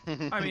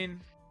 I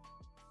mean,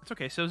 it's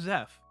okay. So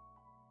Zeph.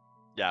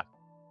 Yeah.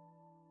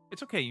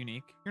 It's okay,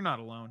 Unique. You're not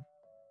alone.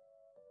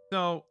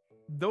 So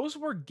those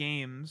were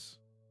games.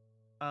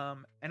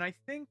 And I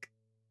think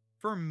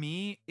for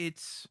me,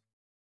 it's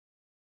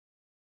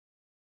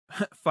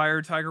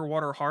Fire, Tiger,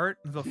 Water, Heart,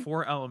 the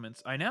 4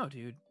 elements. I know,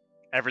 dude.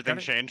 Everything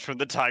changed from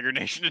the Tiger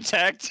Nation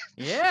attacked.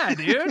 Yeah,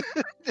 dude.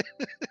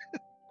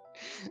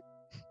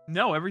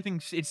 No,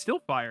 it's still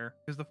fire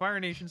because the Fire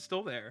Nation's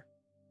still there.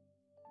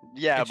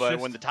 Yeah, but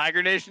when the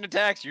Tiger Nation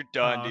attacks, you're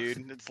done,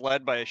 dude. It's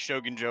led by a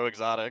Shogun Joe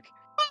Exotic.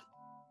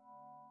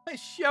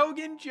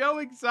 Shogun Joe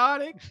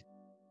Exotic.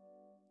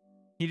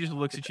 He just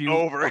looks at you.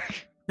 Over.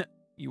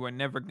 You are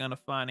never gonna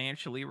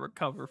financially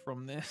recover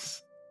from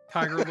this,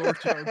 Tiger Lord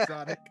Joe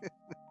Exotic.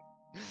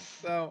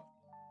 So,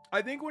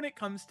 I think when it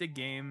comes to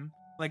game,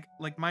 like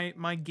my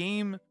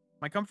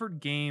comfort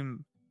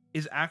game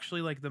is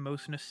actually like the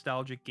most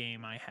nostalgic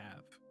game I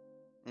have.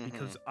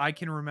 Because I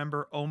can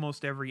remember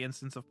almost every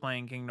instance of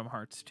playing Kingdom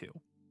Hearts 2.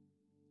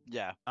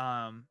 Yeah.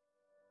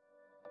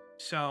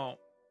 So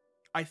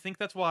I think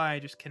that's why I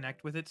just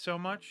connect with it so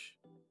much,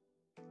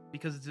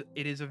 because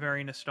it is a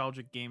very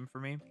nostalgic game for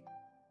me.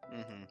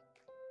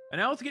 And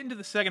now let's get into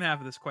the second half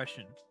of this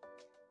question.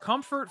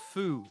 Comfort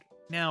food.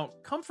 Now,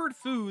 comfort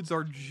foods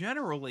are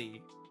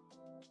generally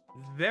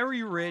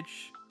very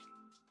rich,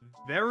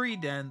 very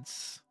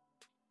dense.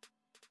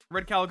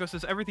 Red Calico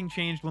says everything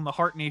changed when the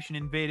Heart Nation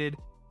invaded,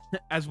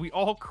 as we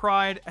all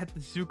cried at the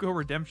Zuko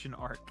redemption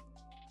arc.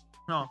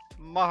 Oh.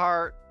 My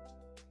heart.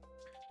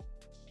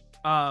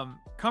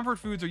 Comfort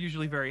foods are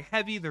usually very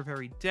heavy, they're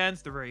very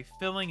dense, they're very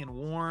filling and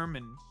warm,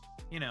 and,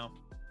 you know.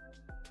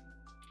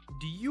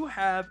 Do you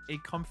have a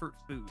comfort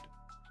food?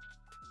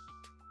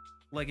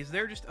 Like, is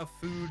there just a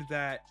food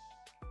that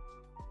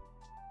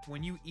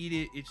when you eat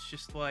it, it's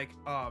just like,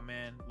 oh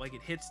man, like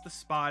it hits the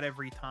spot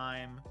every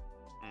time?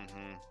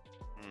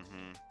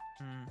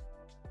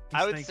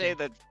 I would say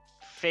that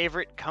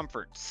favorite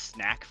comfort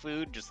snack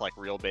food, just like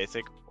real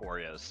basic,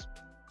 Oreos.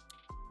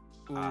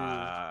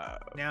 But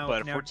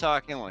if we're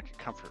talking like a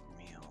comfort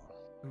meal,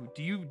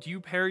 do you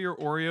pair your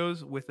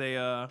Oreos with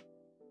a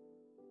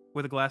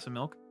glass of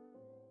milk?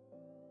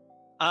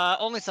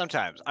 Only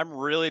sometimes. I'm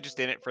really just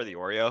in it for the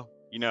Oreo.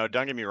 You know,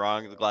 don't get me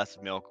wrong, the glass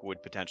of milk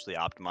would potentially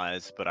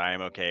optimize, but I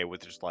am okay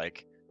with just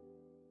like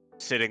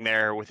sitting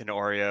there with an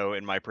Oreo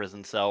in my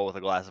prison cell with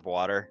a glass of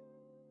water.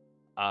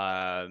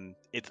 I'm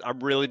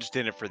really just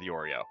in it for the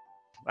Oreo.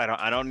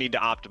 I don't need to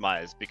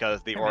optimize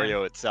because the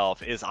Oreo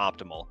itself is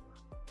optimal.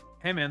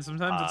 Hey man,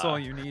 sometimes that's all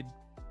you need.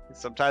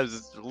 Sometimes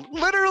it's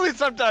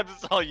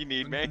all you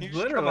need, man. You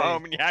just come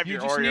home and you have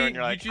your Oreo and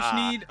you're like, you just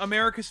need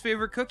America's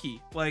favorite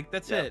cookie. Like,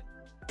 that's it.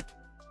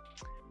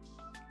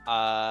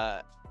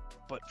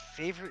 But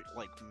favorite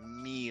like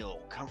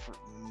meal, comfort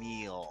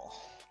meal.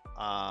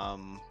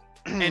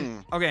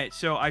 And okay,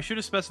 so I should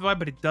have specified,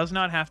 but it does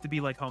not have to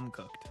be like home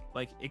cooked.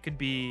 Like it could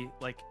be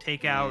like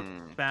takeout,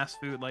 fast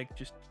food, like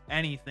just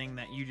anything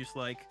that you just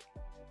like.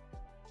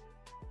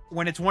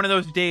 When it's one of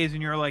those days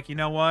and you're like, you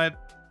know what,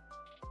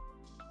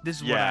 this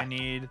is what I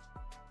need.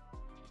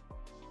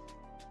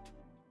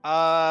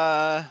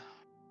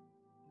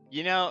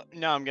 You know,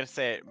 no, I'm gonna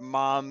say it.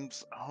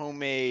 Mom's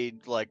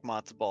homemade like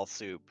matzo ball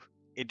soup.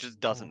 It just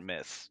doesn't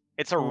miss.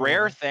 It's a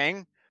rare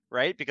thing,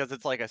 right? Because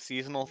it's like a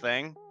seasonal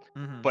thing,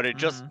 but it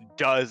just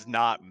does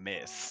not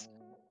miss.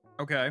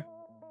 Okay.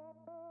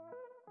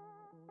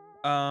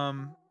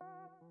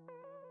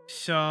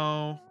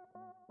 So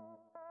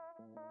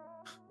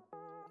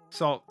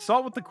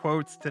Salt with the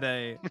quotes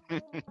today.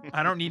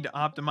 I don't need to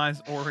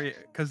optimize Oreo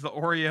because the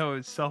Oreo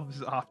itself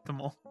is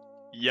optimal.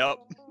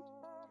 Yup.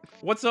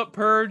 What's up,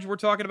 Purge? We're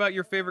talking about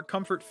your favorite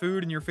comfort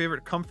food and your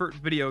favorite comfort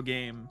video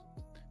game.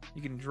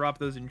 You can drop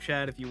those in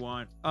chat if you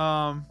want.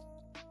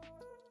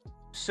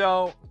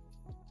 So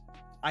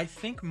I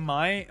think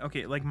my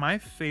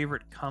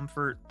favorite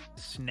comfort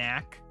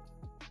snack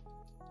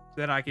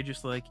that I could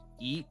just like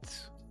eat.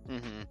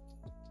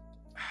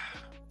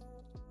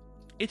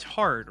 It's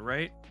hard,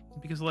 right?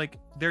 Because like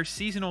there's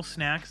seasonal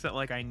snacks that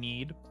like I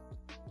need.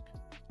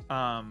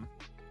 No,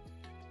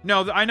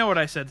 I know what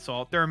I said,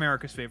 Salt. They're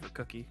America's favorite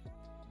cookie.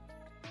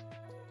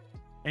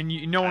 And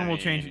no one will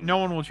change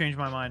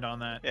my mind on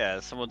that. Yeah,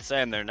 someone's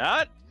saying they're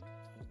not.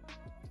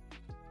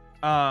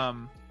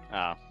 Um,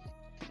 Oh.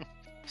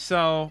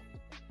 so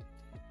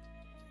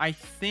I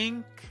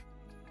think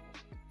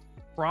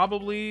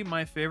probably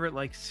my favorite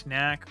like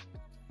snack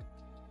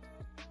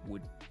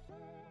would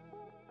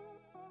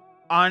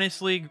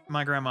honestly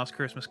my grandma's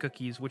Christmas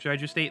cookies, which I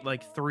just ate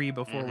like 3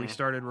 before we Mhm.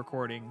 started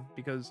recording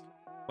because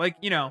like,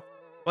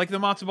 like the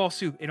matzo ball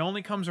soup, it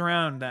only comes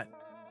around that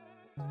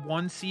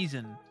one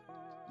season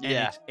and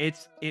Yeah.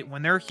 it's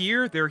when they're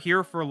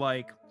here for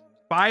like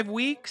 5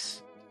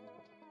 weeks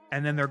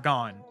and then they're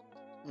gone.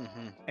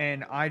 Mm-hmm.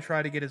 And I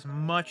try to get as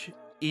much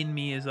in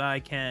me as I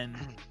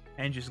can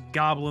and just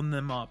gobbling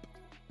them up.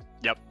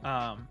 Yep.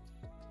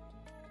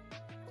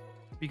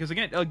 Because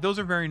again, like those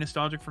are very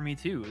nostalgic for me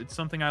too. It's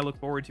something I look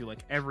forward to like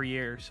every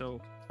year. So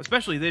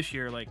especially this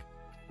year, like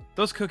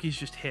those cookies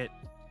just hit.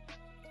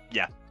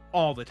 Yeah.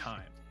 All the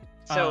time.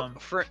 So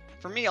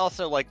for me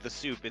also like the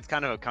soup, it's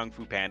kind of a Kung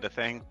Fu Panda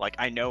thing. Like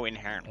I know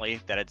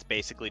inherently that it's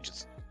basically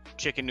just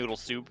chicken noodle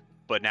soup,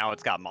 but now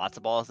it's got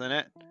matzo balls in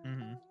it.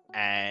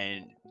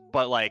 Mm-hmm.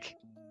 But like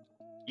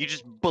you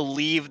just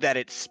believe that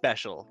it's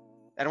special.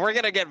 And we're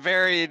gonna get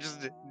very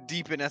just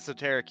deep and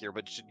esoteric here,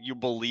 but you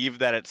believe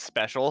that it's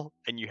special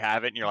and you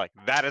have it and you're like,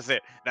 that is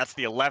it. That's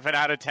the 11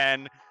 out of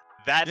 10.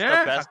 That's the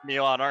best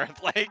meal on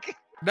earth. Like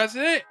that's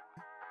it.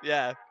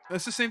 Yeah.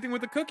 That's the same thing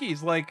with the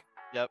cookies. Like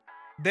Yep.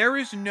 There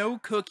is no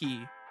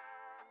cookie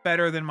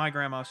better than my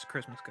grandma's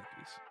Christmas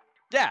cookies.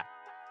 Yeah.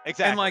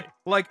 Exactly. And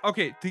like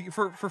okay,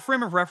 for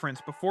frame of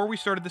reference, before we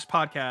started this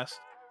podcast,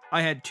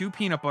 I had 2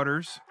 peanut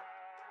butters,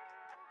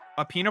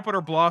 a peanut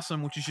butter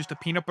blossom, which is just a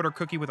peanut butter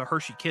cookie with a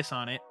Hershey Kiss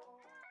on it,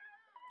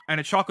 and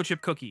a chocolate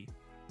chip cookie.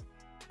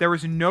 There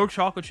is no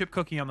chocolate chip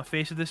cookie on the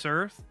face of this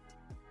earth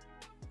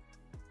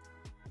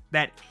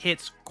that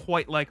hits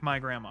quite like my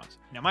grandma's.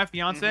 Now, my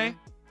fiance,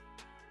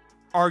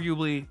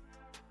 arguably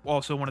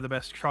also one of the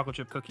best chocolate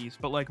chip cookies,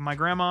 but like my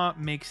grandma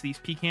makes these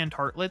pecan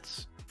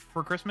tartlets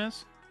for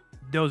Christmas.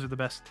 Those are the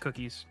best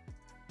cookies.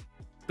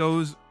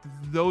 Those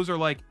are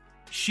like,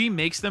 she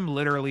makes them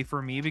literally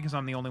for me because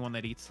I'm the only one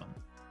that eats them.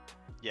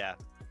 Yeah.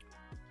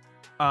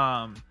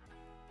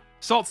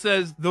 Salt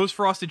says those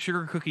frosted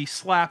sugar cookies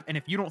slap, and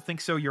if you don't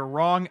think so, you're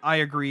wrong. I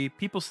agree.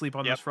 People sleep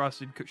on those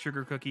frosted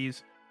sugar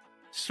cookies.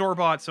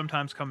 Store-bought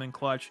sometimes come in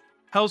clutch.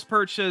 Hell's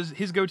Perch says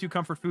his go-to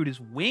comfort food is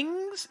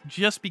wings,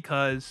 just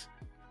because.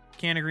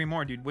 Can't agree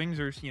more, dude. Wings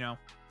are,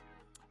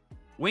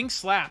 wings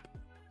slap.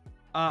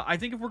 I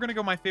think if we're gonna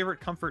go my favorite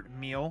comfort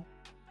meal,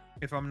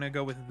 if I'm gonna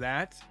go with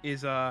that,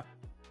 is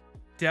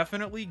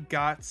definitely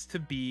gots to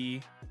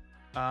be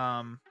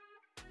a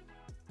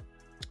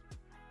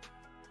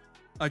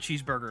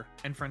cheeseburger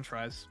and French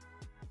fries.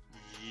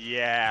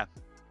 Yeah.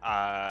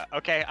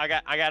 Okay,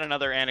 I got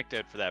another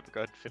anecdote for that, but go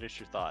ahead and finish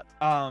your thought.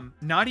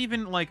 Not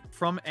even like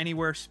from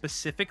anywhere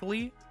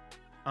specifically,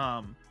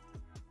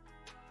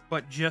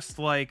 but just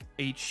like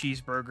a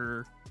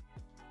cheeseburger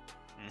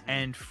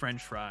and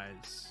French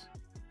fries.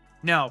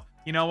 No,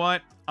 you know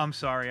what? I'm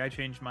sorry, I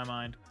changed my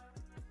mind.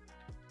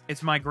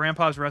 It's my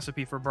grandpa's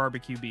recipe for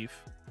barbecue beef.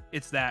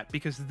 It's that,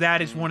 because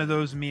that is one of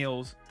those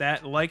meals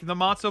that, like the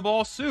matzo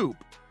ball soup,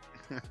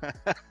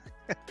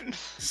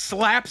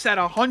 slaps at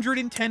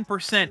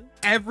 110%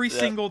 every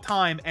single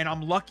time, and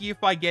I'm lucky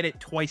if I get it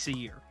twice a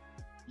year.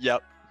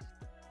 Yep.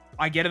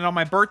 I get it on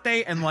my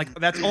birthday, and like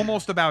that's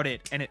almost about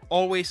it, and it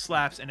always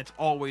slaps, and it's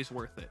always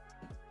worth it.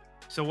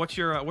 So what's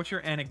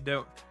your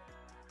anecdote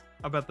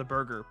about the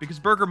burger? Because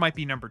burger might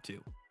be number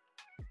 2.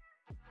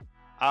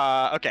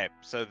 Okay,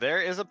 so there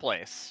is a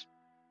place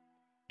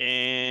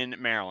in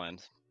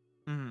Maryland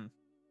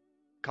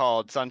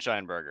called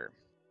Sunshine Burger.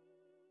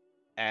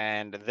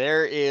 And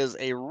there is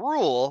a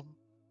rule,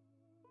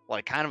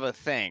 like kind of a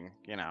thing,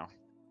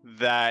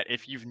 that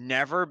if you've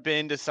never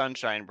been to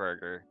Sunshine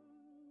Burger,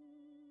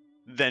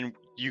 then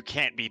you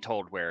can't be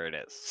told where it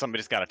is.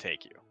 Somebody's got to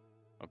take you.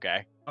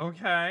 Okay?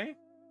 Okay.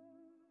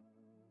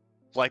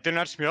 Like, they're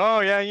not just oh,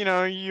 yeah,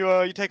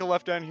 you take a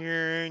left down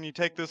here and you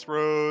take this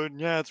road.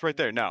 Yeah, it's right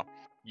there. No.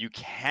 You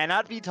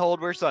cannot be told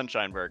where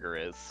Sunshine Burger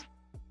is.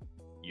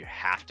 You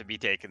have to be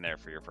taken there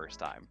for your first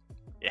time.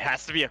 It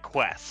has to be a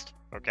quest.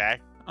 Okay?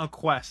 A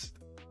quest.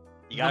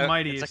 It's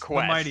a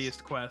quest. The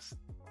mightiest quest.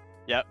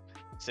 Yep.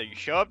 So you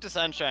show up to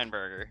Sunshine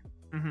Burger.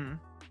 Mm-hmm.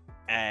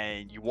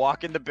 And you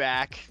walk in the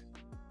back.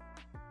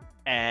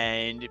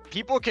 And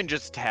people can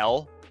just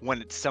tell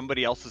when it's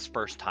somebody else's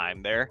first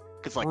time there.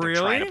 Because, like, they're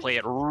trying to play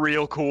it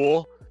real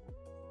cool.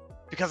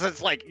 Because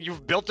it's like,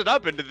 you've built it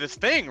up into this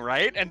thing,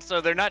 right? And so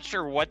they're not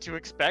sure what to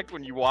expect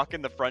when you walk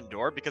in the front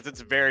door because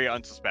it's very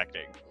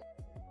unsuspecting.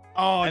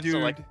 Oh, and dude. So,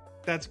 like,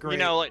 that's great.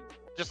 Like,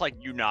 just like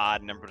you nod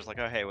and everybody's like,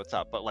 oh, hey, what's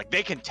up? But, like,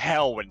 they can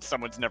tell when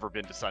someone's never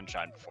been to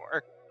Sunshine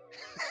before.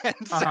 And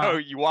so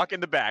you walk in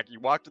the back, you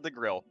walk to the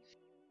grill.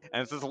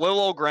 And it's this little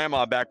old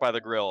grandma back by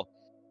the grill.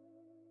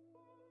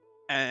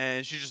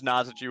 And she just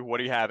nods at you.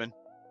 What are you having?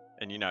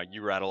 And,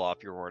 you rattle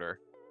off your order.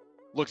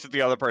 Looks at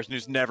the other person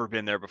who's never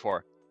been there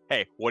before.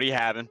 Hey, what are you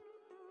having?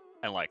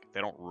 And, like,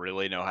 they don't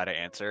really know how to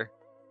answer.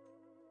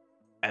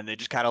 And they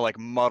just kind of, like,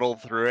 muddle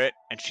through it.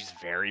 And she's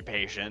very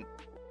patient.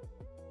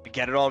 We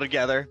get it all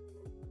together.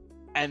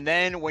 And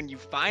then when you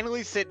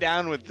finally sit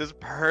down with this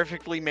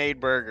perfectly made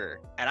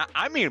burger, and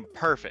I mean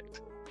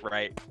perfect,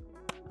 right?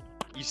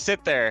 You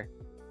sit there,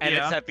 and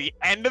it's Yeah. at the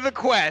end of the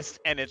quest,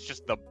 and it's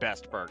just the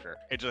best burger.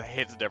 It just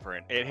hits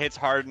different. It hits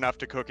hard enough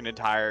to cook an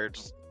entire.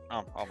 Just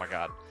oh my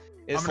god,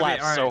 it I'm gonna be-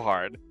 slaps so alright.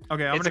 hard.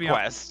 Okay, I'm It's gonna a be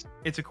quest.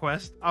 It's a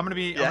quest. I'm gonna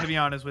Yeah. be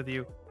honest with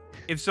you.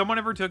 If someone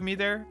ever took me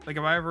there, like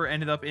if I ever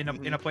ended up in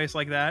Mm-hmm. a place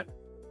like that,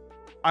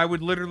 I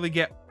would literally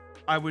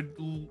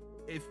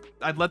if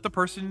I'd let the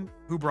person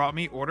who brought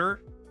me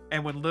order,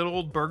 and when little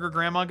old burger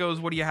grandma goes,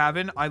 "What are you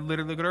having?" I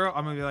literally look at her.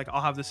 I'm gonna be like,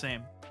 "I'll have the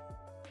same.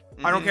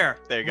 I don't Mhm. care."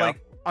 There you go.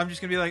 Like, I'm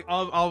just gonna be like,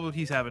 "I'll have what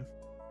he's having,"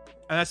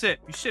 and that's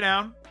it. You sit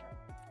down.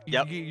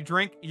 Yep. You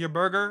drink your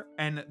burger,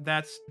 and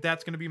that's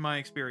gonna be my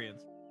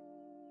experience.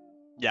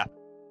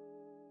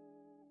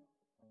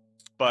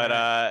 But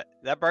Alright.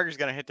 that burger's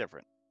gonna hit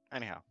different.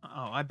 Anyhow.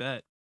 Oh, I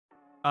bet.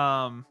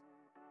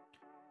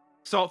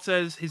 Salt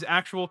says his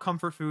actual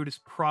comfort food is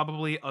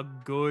probably a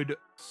good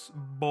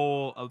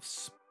bowl of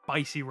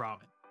spicy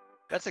ramen.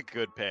 That's a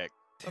good pick.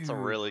 That's a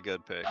Dude, really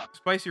good pick.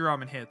 spicy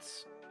ramen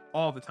hits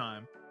all the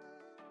time.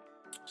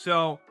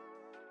 So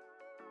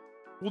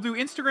we'll do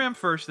Instagram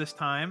first this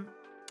time.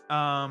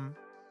 And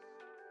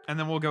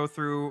then we'll go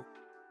through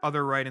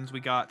other write-ins we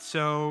got.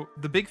 So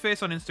the big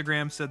face on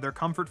Instagram said their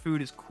comfort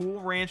food is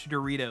Cool Ranch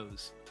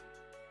Doritos.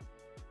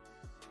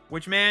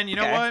 Which, man, you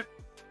know Okay. what?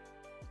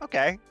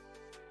 Okay.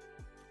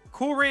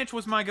 Cool Ranch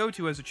was my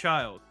go-to as a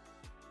child.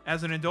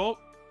 As an adult,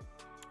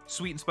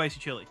 sweet and spicy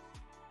chili.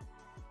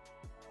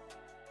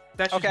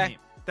 That's just Okay. me.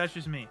 That's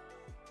just me.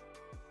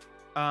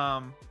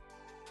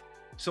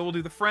 So we'll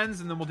do the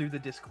friends and then we'll do the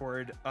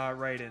Discord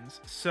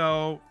write-ins.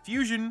 So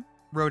Fusion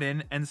wrote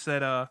in and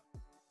said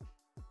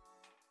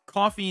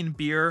coffee and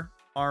beer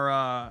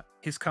are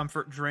his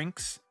comfort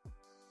drinks.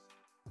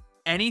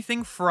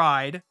 Anything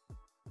fried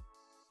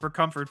for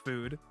comfort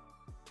food.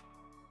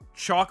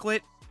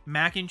 Chocolate,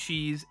 mac and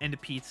cheese, and a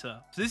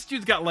pizza. So this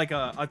dude's got like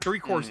a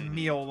 3-course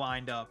meal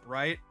lined up,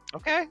 right?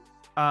 Okay.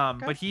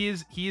 But he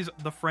is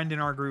the friend in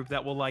our group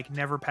that will like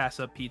never pass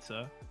up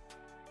pizza.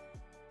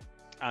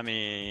 I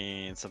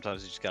mean,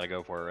 sometimes you just gotta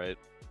go for it, right?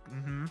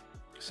 Mm-hmm.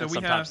 So And we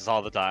sometimes it's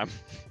all the time.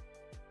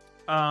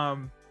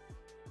 have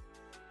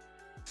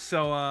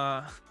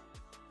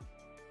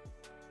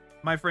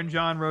my friend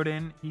John wrote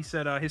in. He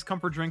said his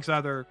comfort drink's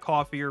either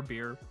coffee or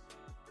beer.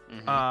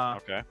 Mhm.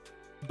 Okay.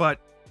 But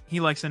he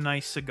likes a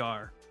nice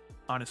cigar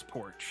on his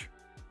porch.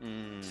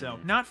 So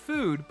not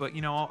food, but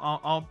you know,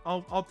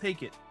 I'll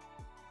take it.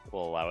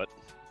 We'll allow it.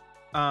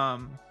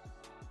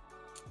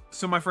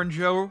 So my friend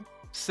Joe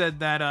said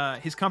that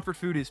his comfort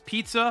food is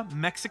pizza,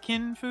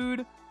 Mexican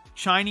food,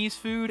 Chinese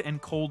food,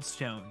 and Cold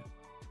Stone.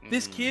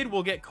 This kid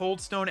will get Cold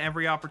Stone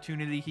every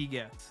opportunity he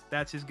gets.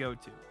 That's his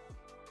go-to.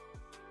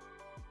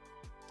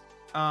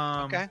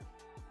 Okay.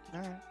 All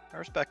right. I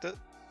respect it.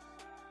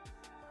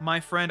 My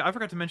friend, I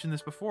forgot to mention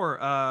this before.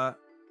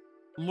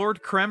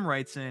 Lord Krem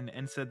writes in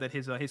and said that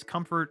his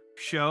comfort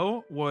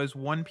show was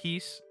One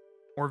Piece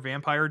or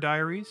Vampire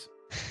Diaries.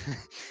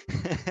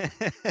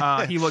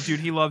 He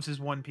loves his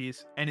One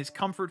Piece, and his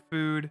comfort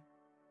food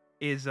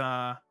is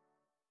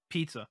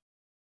pizza.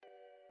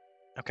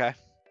 Okay.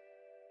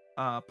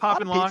 Pop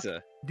and Lock,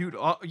 Pizza. dude.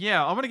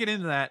 Yeah, I'm gonna get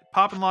into that.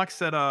 Pop and Lock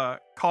said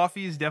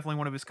coffee is definitely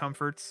one of his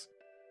comforts.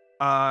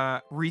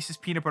 Reese's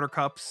peanut butter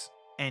cups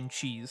and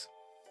cheese.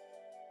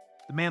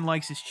 The man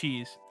likes his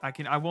cheese.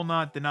 I will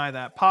not deny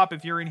that. Pop,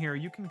 if you're in here,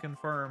 you can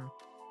confirm.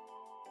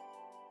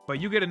 But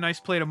you get a nice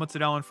plate of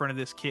mozzarella in front of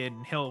this kid,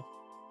 and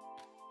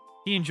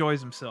he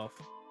enjoys himself.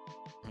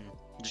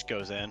 Just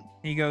goes in.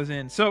 He goes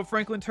in. So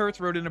Franklin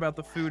Turtz wrote in about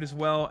the food as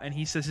well, and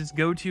he says his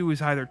go-to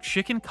is either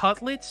chicken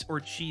cutlets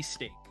or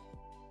cheesesteak,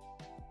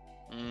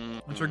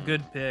 which are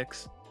good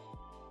picks.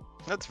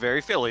 That's very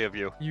Philly of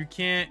you. You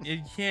can't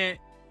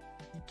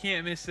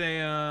miss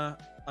a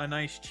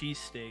nice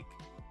cheesesteak.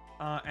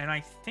 And I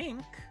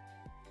think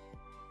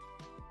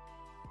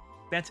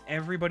that's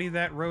everybody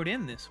that wrote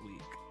in this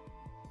week.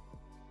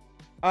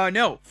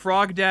 No,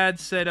 Frog Dad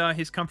said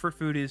his comfort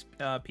food is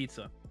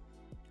pizza.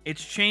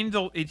 It's changed.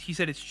 He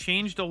said it's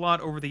changed a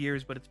lot over the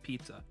years, but it's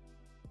pizza.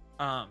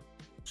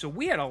 So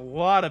we had a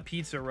lot of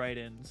pizza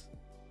write-ins.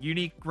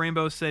 Unique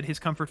Rainbow said his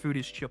comfort food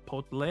is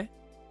Chipotle.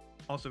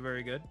 Also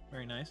very good,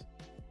 very nice.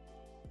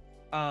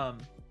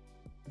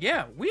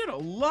 Yeah, we had a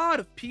lot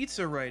of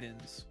pizza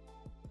write-ins.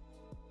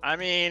 I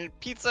mean,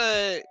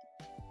 pizza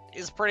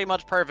is pretty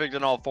much perfect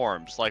in all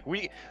forms. Like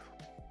we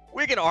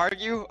can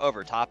argue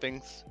over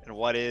toppings and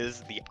what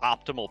is the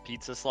optimal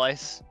pizza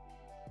slice,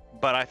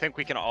 but I think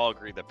we can all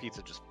agree that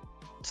pizza just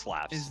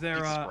slaps. Is there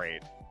Pizza's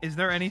great? Is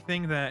there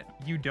anything that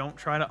you don't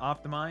try to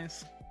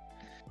optimize?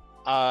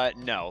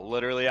 No.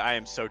 Literally, I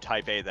am so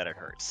type A that it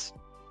hurts.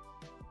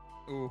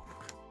 Ooh.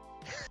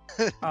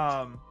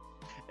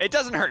 It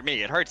doesn't hurt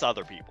me. It hurts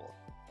other people.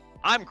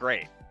 I'm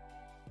great,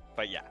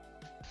 but yeah.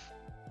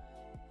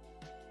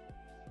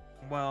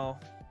 Well,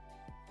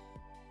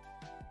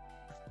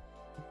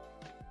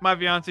 my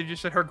fiance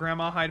just said her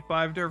grandma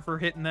high-fived her for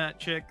hitting that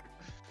chick.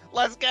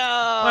 Let's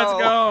go. Let's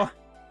go.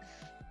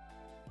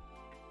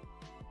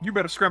 You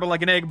better scramble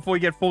like an egg before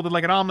you get folded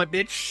like an omelet,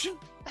 bitch.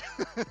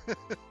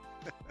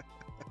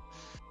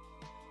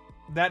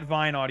 That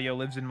Vine audio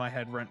lives in my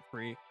head rent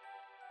free.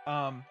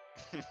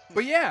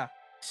 But yeah,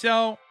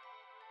 so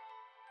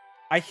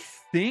I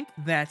think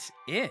that's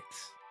it.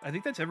 I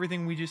think that's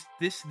everything. We just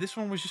this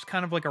one was just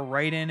kind of like a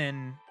write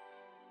in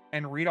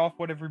and read off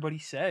what everybody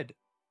said.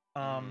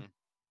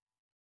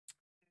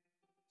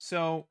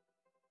 So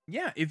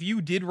yeah, if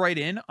you did write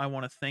in, I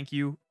want to thank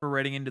you for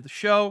writing into the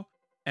show,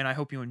 and I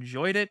hope you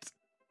enjoyed it.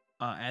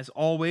 As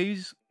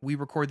always, we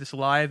record this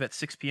live at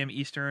 6 p.m.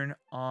 Eastern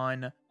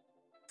on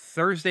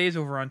Thursdays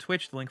over on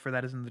Twitch. The link for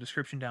that is in the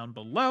description down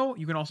below.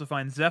 You can also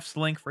find Zeph's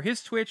link for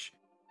his Twitch,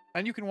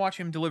 and you can watch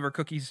him deliver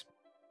cookies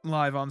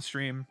live on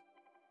stream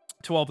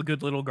to all the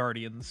good little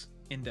guardians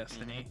in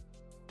Destiny.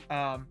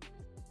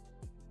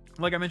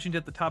 Like I mentioned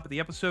at the top of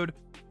the episode,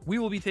 we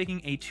will be taking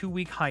a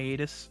 2-week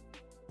hiatus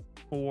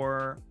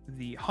for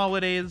the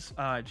holidays,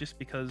 just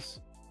because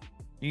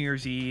New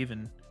Year's Eve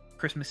and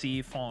Christmas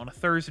Eve fall on a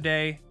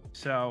Thursday.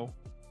 So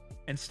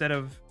instead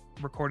of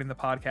recording the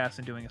podcast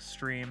and doing a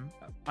stream,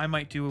 I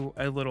might do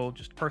a little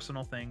just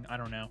personal thing. I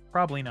don't know.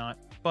 Probably not.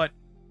 But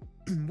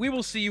we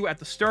will see you at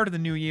the start of the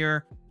new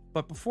year.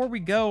 But before we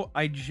go,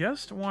 I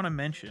just want to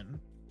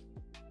mention,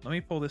 let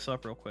me pull this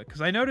up real quick,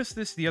 because I noticed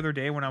this the other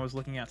day when I was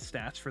looking at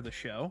stats for the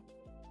show.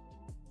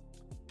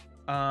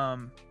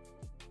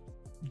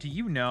 Do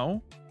you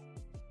know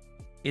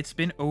it's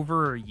been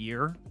over a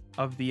year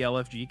of the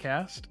LFG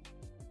cast?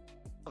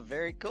 Oh,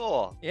 very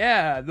cool.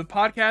 Yeah, the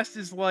podcast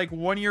is like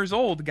 1 year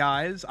old,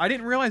 guys. I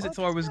didn't realize it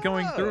till I was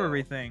going through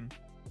everything.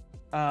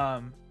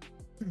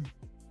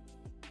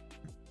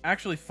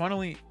 Actually,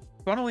 funnily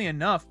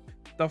enough,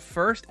 the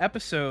first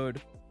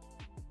episode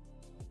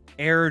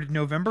aired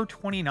November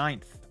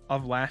 29th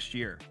of last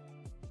year.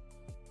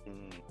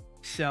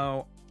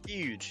 So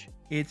huge.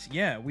 It's,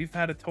 yeah, we've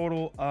had a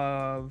total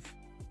of,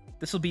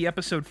 this will be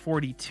episode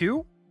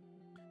 42.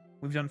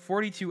 We've done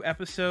 42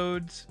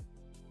 episodes.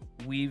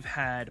 We've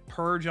had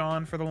Purge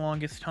on for the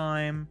longest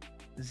time.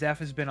 Zeph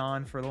has been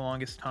on for the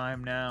longest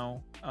time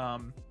now.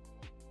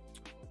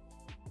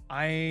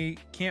 I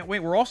can't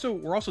wait. We're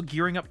also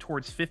gearing up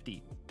towards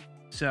 50.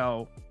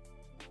 So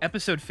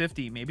episode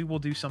 50, maybe we'll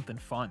do something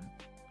fun.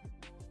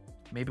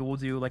 Maybe we'll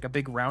do like a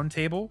big round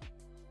table,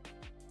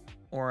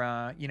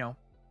 or you know,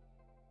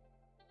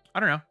 I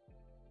don't know.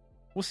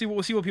 We'll see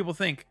what people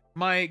think.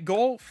 My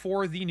goal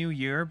for the new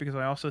year, because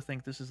I also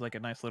think this is like a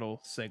nice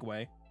little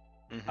segue,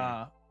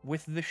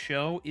 with the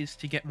show, is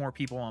to get more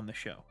people on the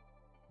show.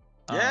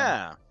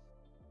 Yeah.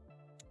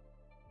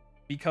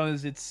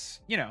 Because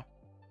it's, you know,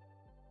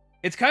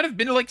 it's kind of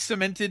been like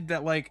cemented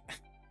that like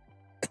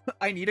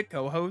I need a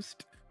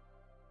co-host,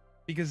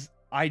 because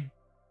I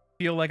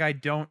feel like I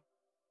don't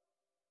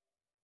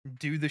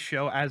do the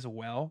show as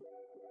well.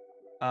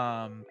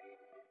 I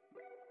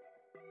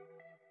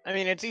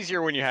mean, it's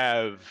easier when you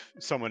have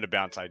someone to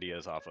bounce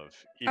ideas off of,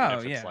 even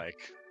if it's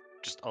like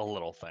just a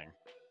little thing.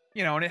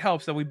 You know, and it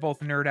helps that we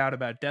both nerd out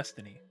about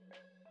Destiny.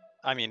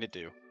 I mean, it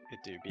do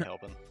be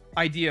helping.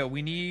 Idea,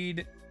 we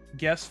need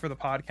guests for the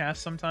podcast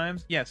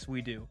sometimes. Yes,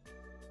 we do.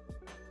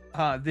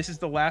 This is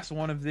the last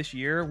one of this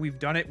year. We've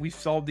done it. We've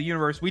solved the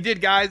universe. We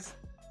did, guys.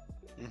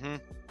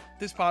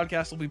 This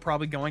podcast will be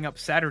probably going up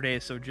Saturday,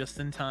 so just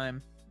in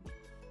time.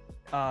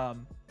 But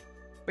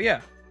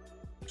yeah.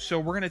 So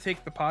we're going to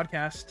take the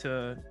podcast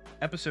to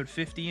episode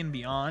 50 and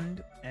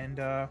beyond,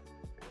 and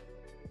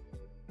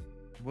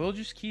we'll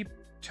just keep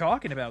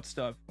talking about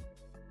stuff.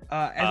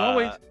 As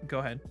always, go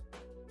ahead.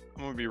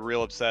 I'm going to be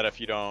real upset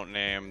if you don't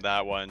name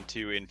that one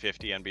 2 in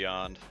 50 and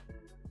beyond.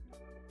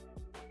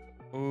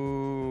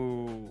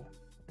 Ooh.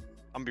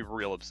 I'm going to be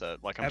real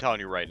upset. Like, I'm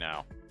telling you right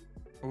now.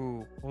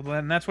 Ooh. Well,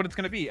 then that's what it's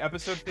going to be.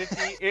 Episode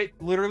 50. It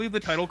literally, the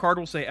title card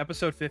will say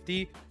episode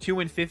 50, 2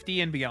 in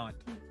 50 and beyond.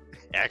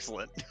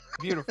 Excellent.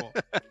 Beautiful.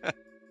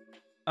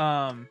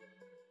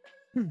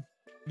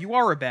 You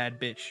are a bad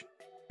bitch.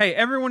 Hey,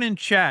 everyone in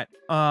chat,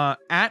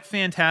 at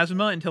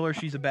Phantasma and tell her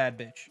she's a bad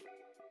bitch.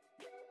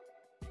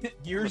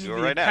 Years of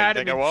the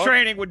academy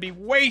training would be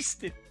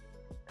wasted.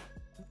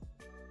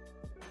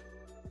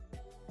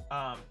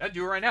 I'd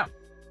do it right now.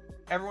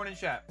 Everyone in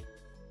chat,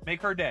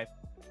 make her day.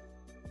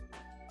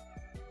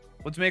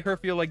 Let's make her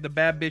feel like the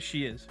bad bitch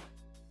she is.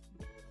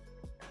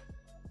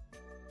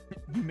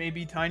 You may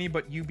be tiny,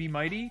 but you be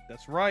mighty.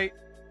 That's right.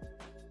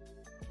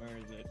 Where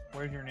is it?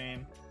 Where's your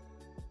name?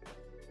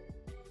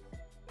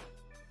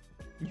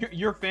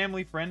 You're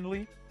family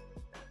friendly.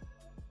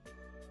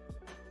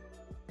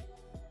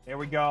 There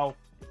we go.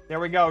 There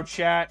we go,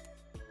 chat.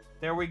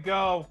 There we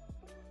go.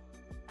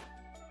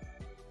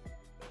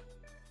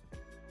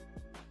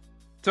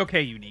 It's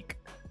okay, Unique.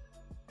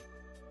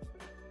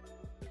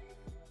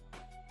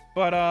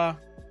 But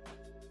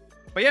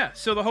yeah,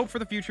 so the hope for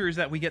the future is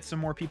that we get some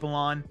more people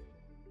on.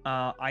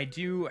 I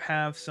do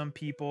have some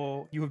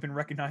people. You have been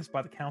recognized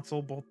by the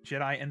council, both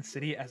Jedi and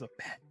City, as a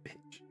bad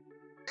bitch.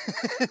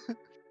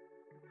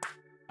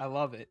 I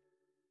love it.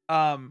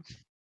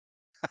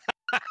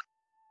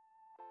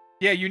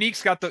 Yeah, Unique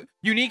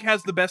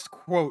has the best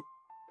quote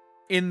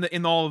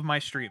in all of my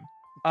stream.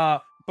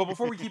 But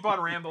before we keep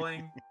on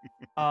rambling,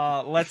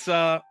 let's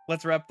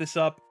wrap this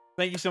up.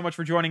 Thank you so much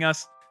for joining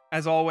us.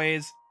 As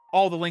always,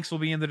 all the links will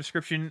be in the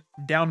description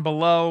down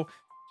below.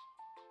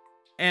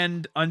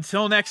 And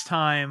until next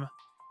time,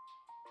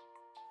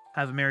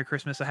 have a Merry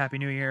Christmas, a Happy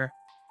New Year.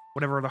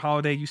 Whatever other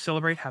holiday you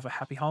celebrate, have a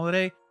happy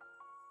holiday.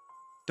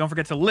 Don't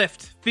forget to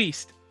lift,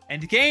 feast,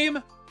 and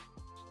game.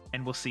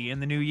 And we'll see you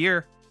in the new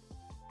year.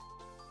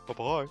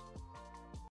 Bye-bye.